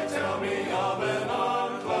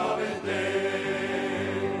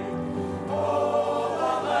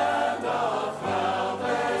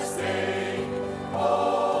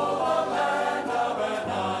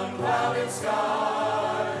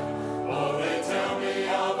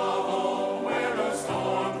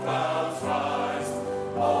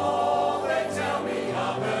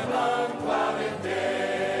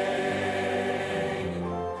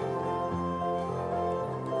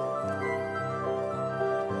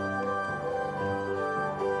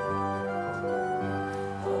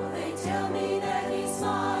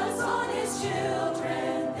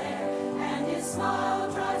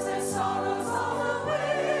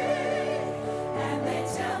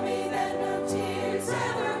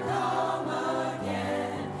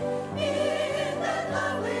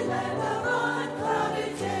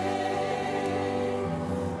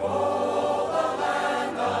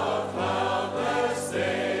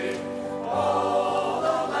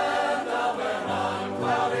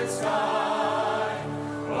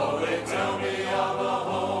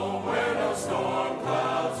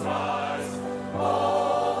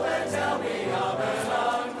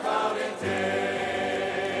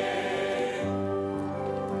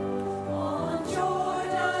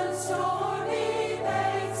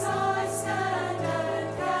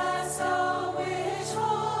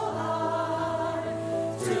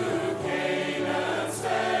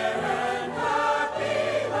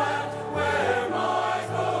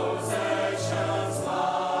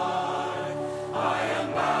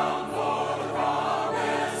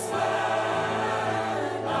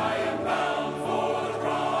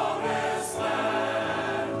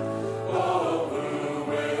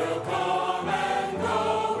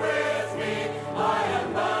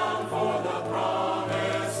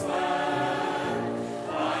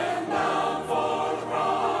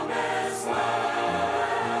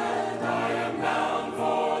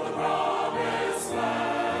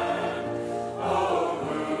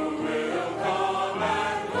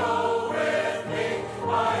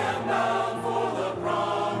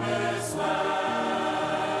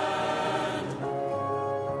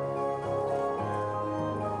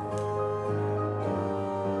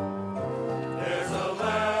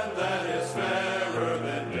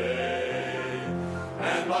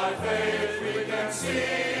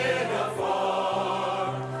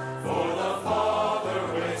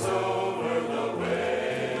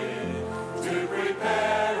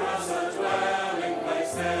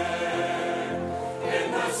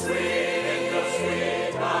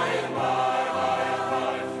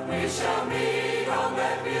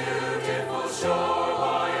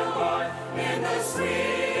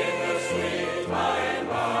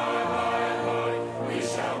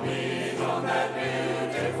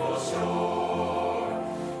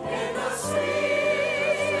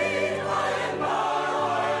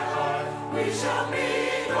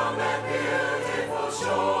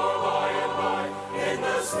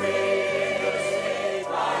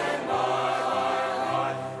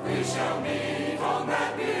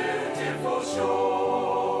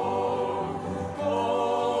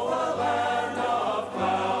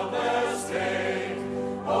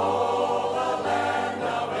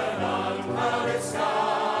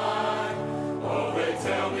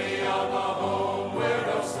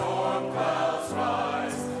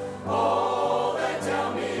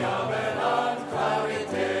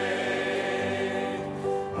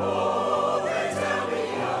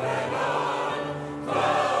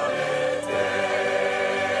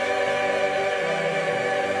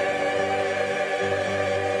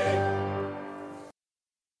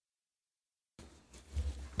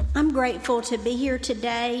 I'm grateful to be here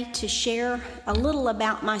today to share a little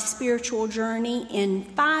about my spiritual journey in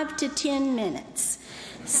 5 to 10 minutes.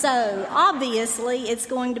 So obviously it's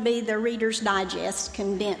going to be the Reader's Digest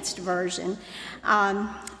condensed version.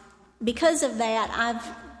 Because of that,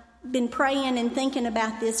 I've been praying and thinking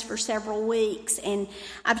about this for several weeks, and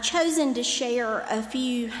I've chosen to share a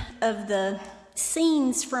few of the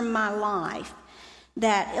scenes from my life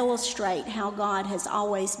that illustrate how God has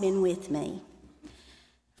always been with me.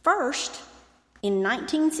 First, in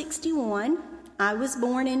 1961, I was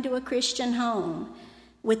born into a Christian home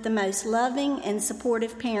with the most loving and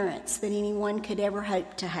supportive parents that anyone could ever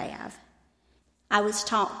hope to have. I was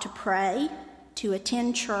taught to pray, to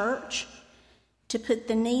attend church, to put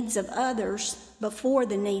the needs of others before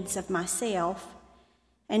the needs of myself,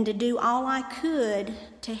 and to do all I could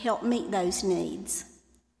to help meet those needs.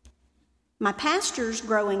 My pastors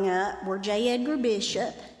growing up were J. Edgar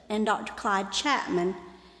Bishop and Dr. Clyde Chapman.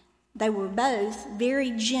 They were both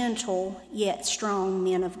very gentle yet strong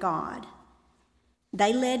men of God.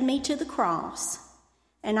 They led me to the cross,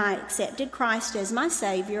 and I accepted Christ as my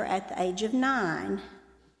Savior at the age of 9.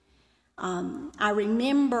 I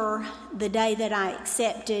remember the day that I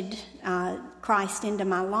accepted Christ into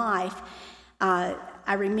my life. I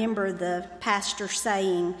remember the pastor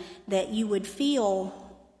saying that you would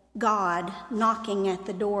feel God knocking at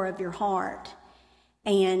the door of your heart.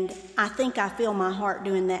 And I think I feel my heart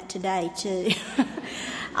doing that today too.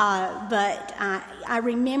 But I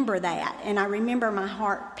remember that, and I remember my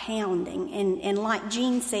heart pounding. And like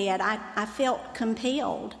Jean said, I felt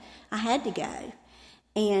compelled. I had to go.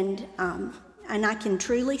 And I can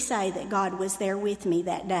truly say that God was there with me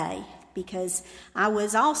that day, because I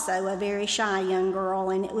was also a very shy young girl,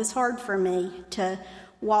 and it was hard for me to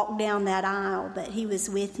walk down that aisle, but He was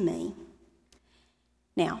with me.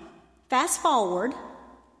 Now, fast forward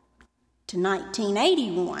to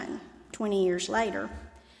 1981, 20 years later,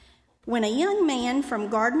 when a young man from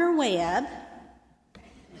Gardner Webb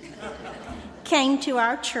came to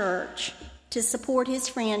our church to support his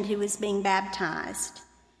friend who was being baptized.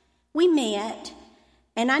 We met,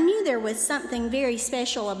 and I knew there was something very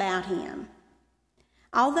special about him.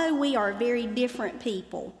 Although we are very different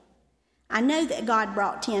people, I know that God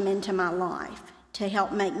brought Tim into my life to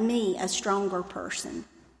help make me a stronger person.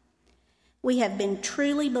 We have been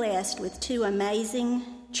truly blessed with 2 amazing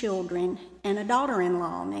children and a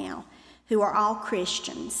daughter-in-law now who are all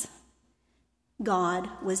Christians. God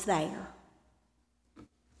was there.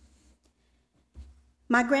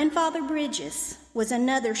 My grandfather Bridges was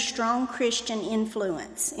another strong Christian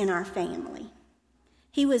influence in our family.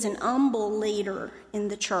 He was an humble leader in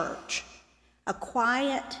the church, a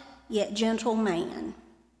quiet yet gentle man.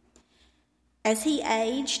 As he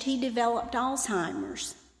aged, he developed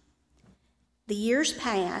Alzheimer's. The years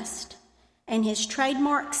passed, and his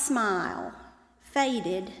trademark smile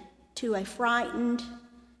faded to a frightened,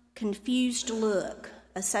 confused look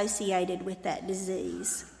associated with that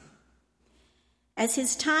disease. As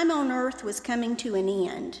his time on earth was coming to an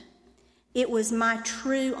end, it was my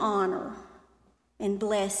true honor and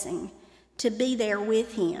blessing to be there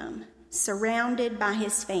with him, surrounded by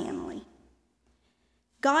his family.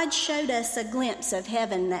 God showed us a glimpse of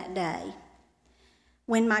heaven that day,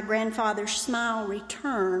 when my grandfather's smile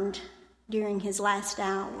returned during his last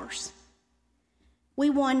hours. We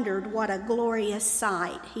wondered what a glorious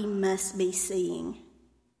sight he must be seeing.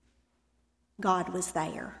 God was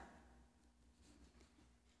there.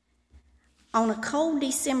 On a cold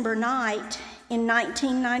December night in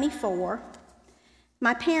 1994,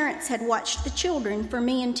 my parents had watched the children for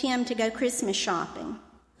me and Tim to go Christmas shopping.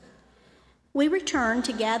 We returned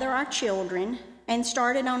to gather our children and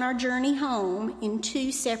started on our journey home in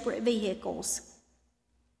 2 separate vehicles.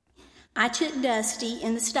 I took Dusty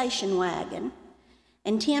in the station wagon,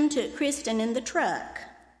 and Tim took Kristen in the truck.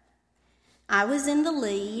 I was in the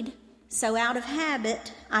lead, so out of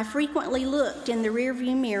habit, I frequently looked in the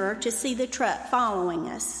rearview mirror to see the truck following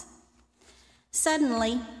us.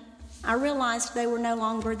 Suddenly, I realized they were no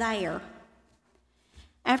longer there.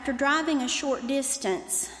 After driving a short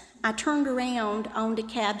distance, I turned around onto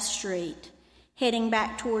Cab Street, heading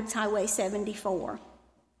back towards Highway 74.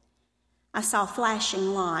 I saw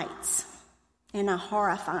flashing lights and a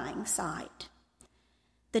horrifying sight.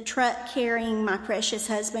 The truck carrying my precious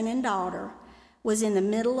husband and daughter was in the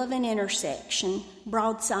middle of an intersection,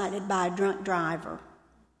 broadsided by a drunk driver.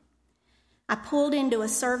 I pulled into a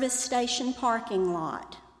service station parking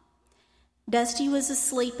lot. Dusty was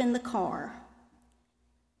asleep in the car.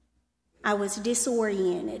 I was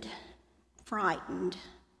disoriented, frightened,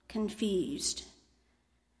 confused.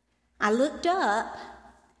 I looked up,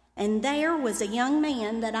 and there was a young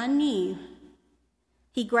man that I knew.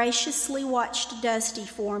 He graciously watched Dusty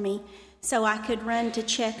for me so I could run to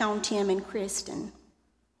check on Tim and Kristen.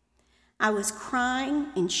 I was crying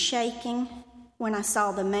and shaking when I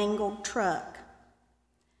saw the mangled truck.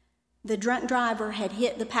 The drunk driver had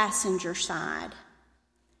hit the passenger side,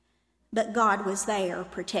 but God was there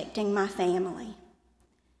protecting my family.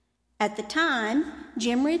 At the time,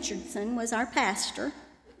 Jim Richardson was our pastor,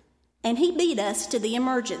 and he beat us to the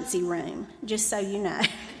emergency room, just so you know.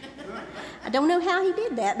 I don't know how he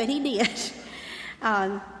did that, but he did.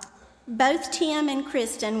 Both Tim and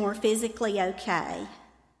Kristen were physically okay.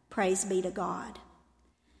 Praise be to God.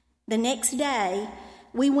 The next day,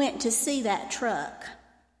 we went to see that truck.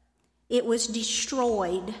 It was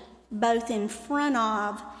destroyed, both in front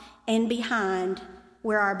of and behind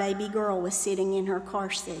where our baby girl was sitting in her car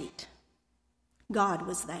seat. God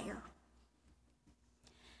was there.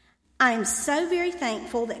 I am so very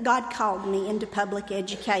thankful that God called me into public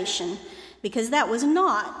education, because that was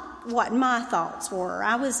not what my thoughts were.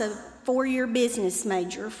 I was a 4-year business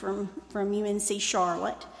major from UNC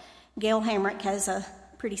Charlotte. Gail Hamrick has a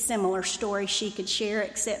pretty similar story she could share,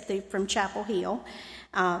 except from Chapel Hill.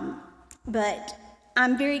 But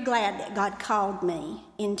I'm very glad that God called me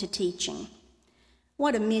into teaching.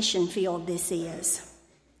 What a mission field this is.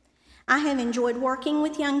 I have enjoyed working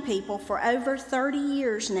with young people for over 30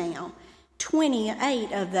 years now,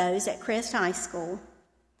 28 of those at Crest High School.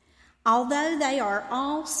 Although they are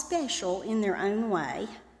all special in their own way,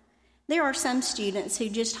 there are some students who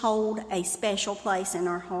just hold a special place in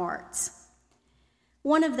our hearts.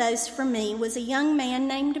 One of those for me was a young man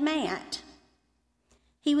named Matt.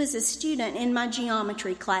 He was a student in my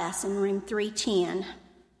geometry class in room 310.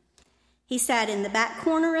 He sat in the back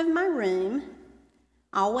corner of my room,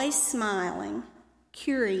 always smiling,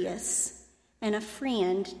 curious, and a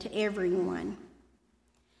friend to everyone.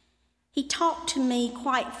 He talked to me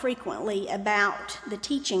quite frequently about the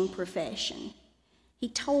teaching profession. He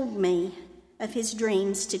told me of his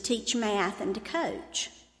dreams to teach math and to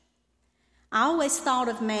coach. I always thought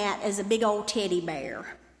of Matt as a big old teddy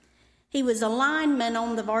bear. He was a lineman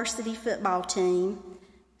on the varsity football team,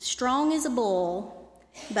 strong as a bull,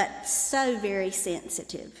 but so very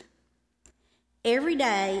sensitive. Every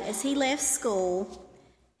day as he left school,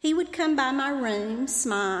 he would come by my room,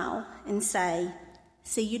 smile, and say,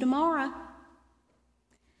 "See you tomorrow."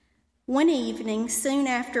 One evening, soon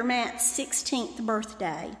after Matt's 16th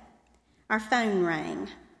birthday, our phone rang.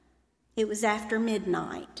 It was after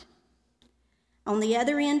midnight. On the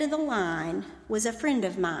other end of the line was a friend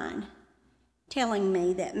of mine telling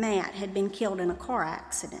me that Matt had been killed in a car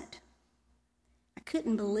accident. I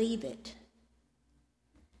couldn't believe it.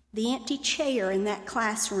 The empty chair in that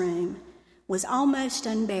classroom was almost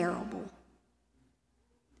unbearable.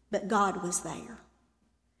 But God was there,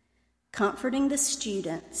 comforting the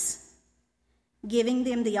students, giving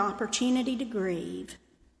them the opportunity to grieve,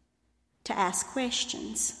 to ask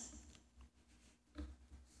questions.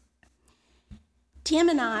 Tim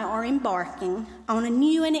and I are embarking on a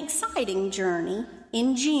new and exciting journey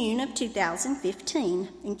in June of 2015,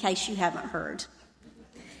 in case you haven't heard.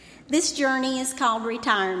 This journey is called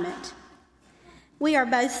retirement. We are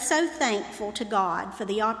both so thankful to God for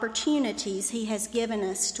the opportunities He has given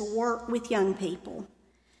us to work with young people,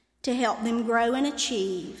 to help them grow and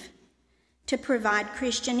achieve, to provide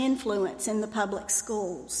Christian influence in the public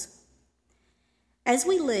schools. As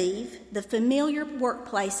we leave the familiar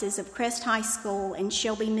workplaces of Crest High School and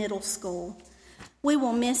Shelby Middle School, we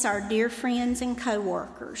will miss our dear friends and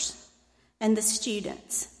co-workers and the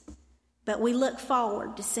students, but we look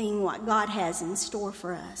forward to seeing what God has in store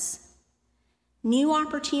for us. New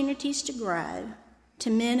opportunities to grow,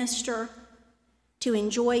 to minister, to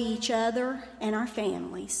enjoy each other and our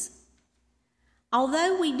families.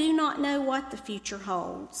 Although we do not know what the future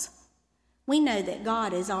holds, we know that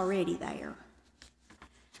God is already there.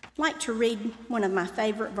 I'd like to read one of my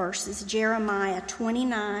favorite verses, Jeremiah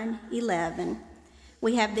 29:11.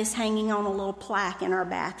 We have this hanging on a little plaque in our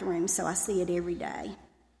bathroom, so I see it every day.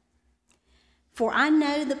 For I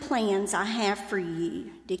know the plans I have for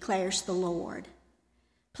you, declares the Lord.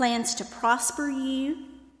 Plans to prosper you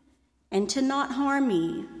and to not harm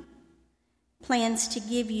you. Plans to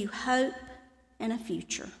give you hope and a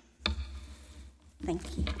future.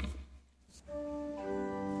 Thank you.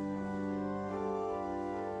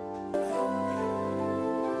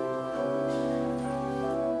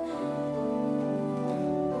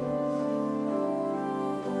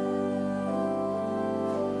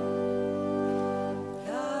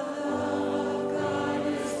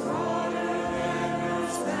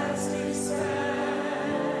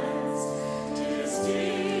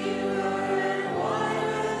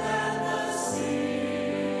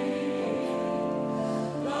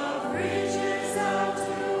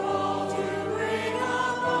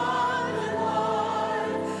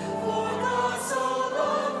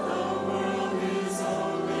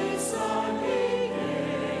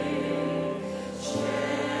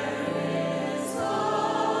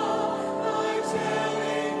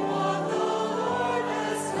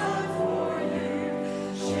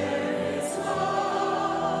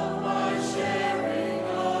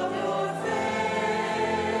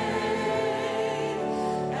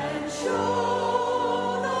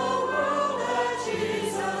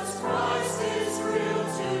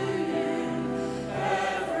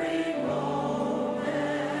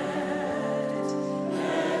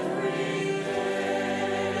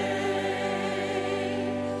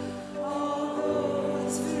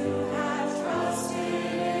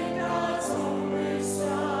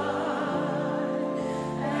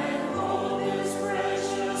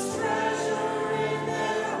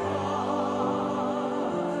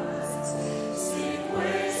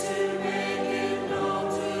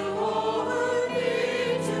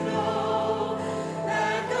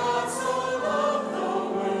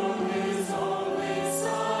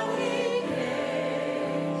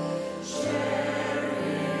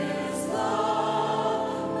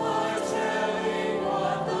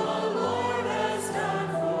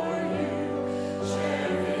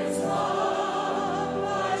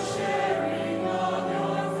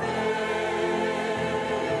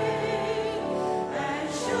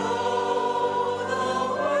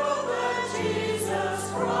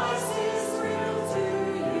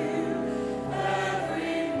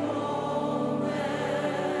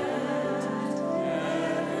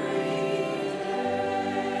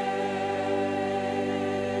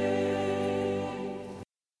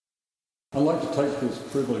 I'd like to take this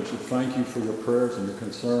privilege to thank you for your prayers and your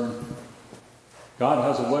concern. God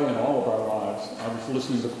has a way in all of our lives. I was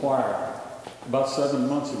listening to choir. About 7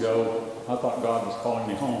 months ago, I thought God was calling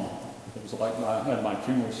me home. It was like I had my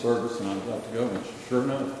funeral service and I was about to go, and sure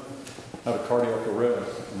enough, I had a cardiac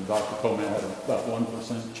arrest, and the doctor told me I had about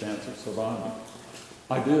 1% chance of surviving.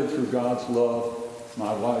 I did, through God's love,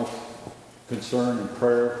 my wife's concern and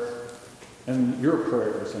prayer, and your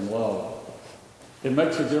prayers and love. It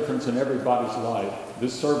makes a difference in everybody's life.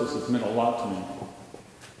 This service has meant a lot to me.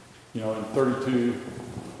 You know, in 32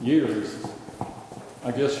 years,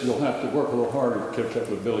 I guess you'll have to work a little harder to catch up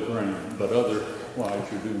with Billy Graham, but otherwise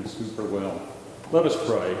you're doing super well. Let us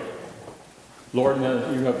pray. Lord,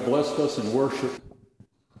 you have blessed us in worship.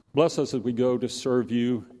 Bless us as we go to serve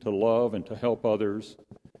you, to love, and to help others.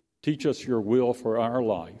 Teach us your will for our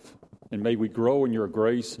life, and may we grow in your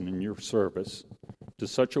grace and in your service to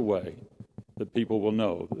such a way that people will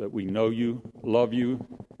know that we know you, love you,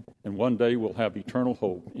 and one day we'll have eternal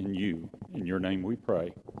hope in you. In your name we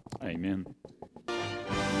pray. Amen. You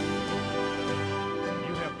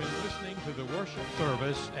have been listening to the worship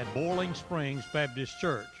service at Boiling Springs Baptist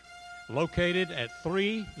Church, located at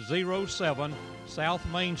 307 South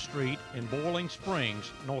Main Street in Boiling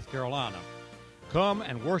Springs, North Carolina. Come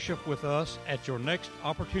and worship with us at your next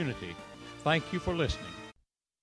opportunity. Thank you for listening.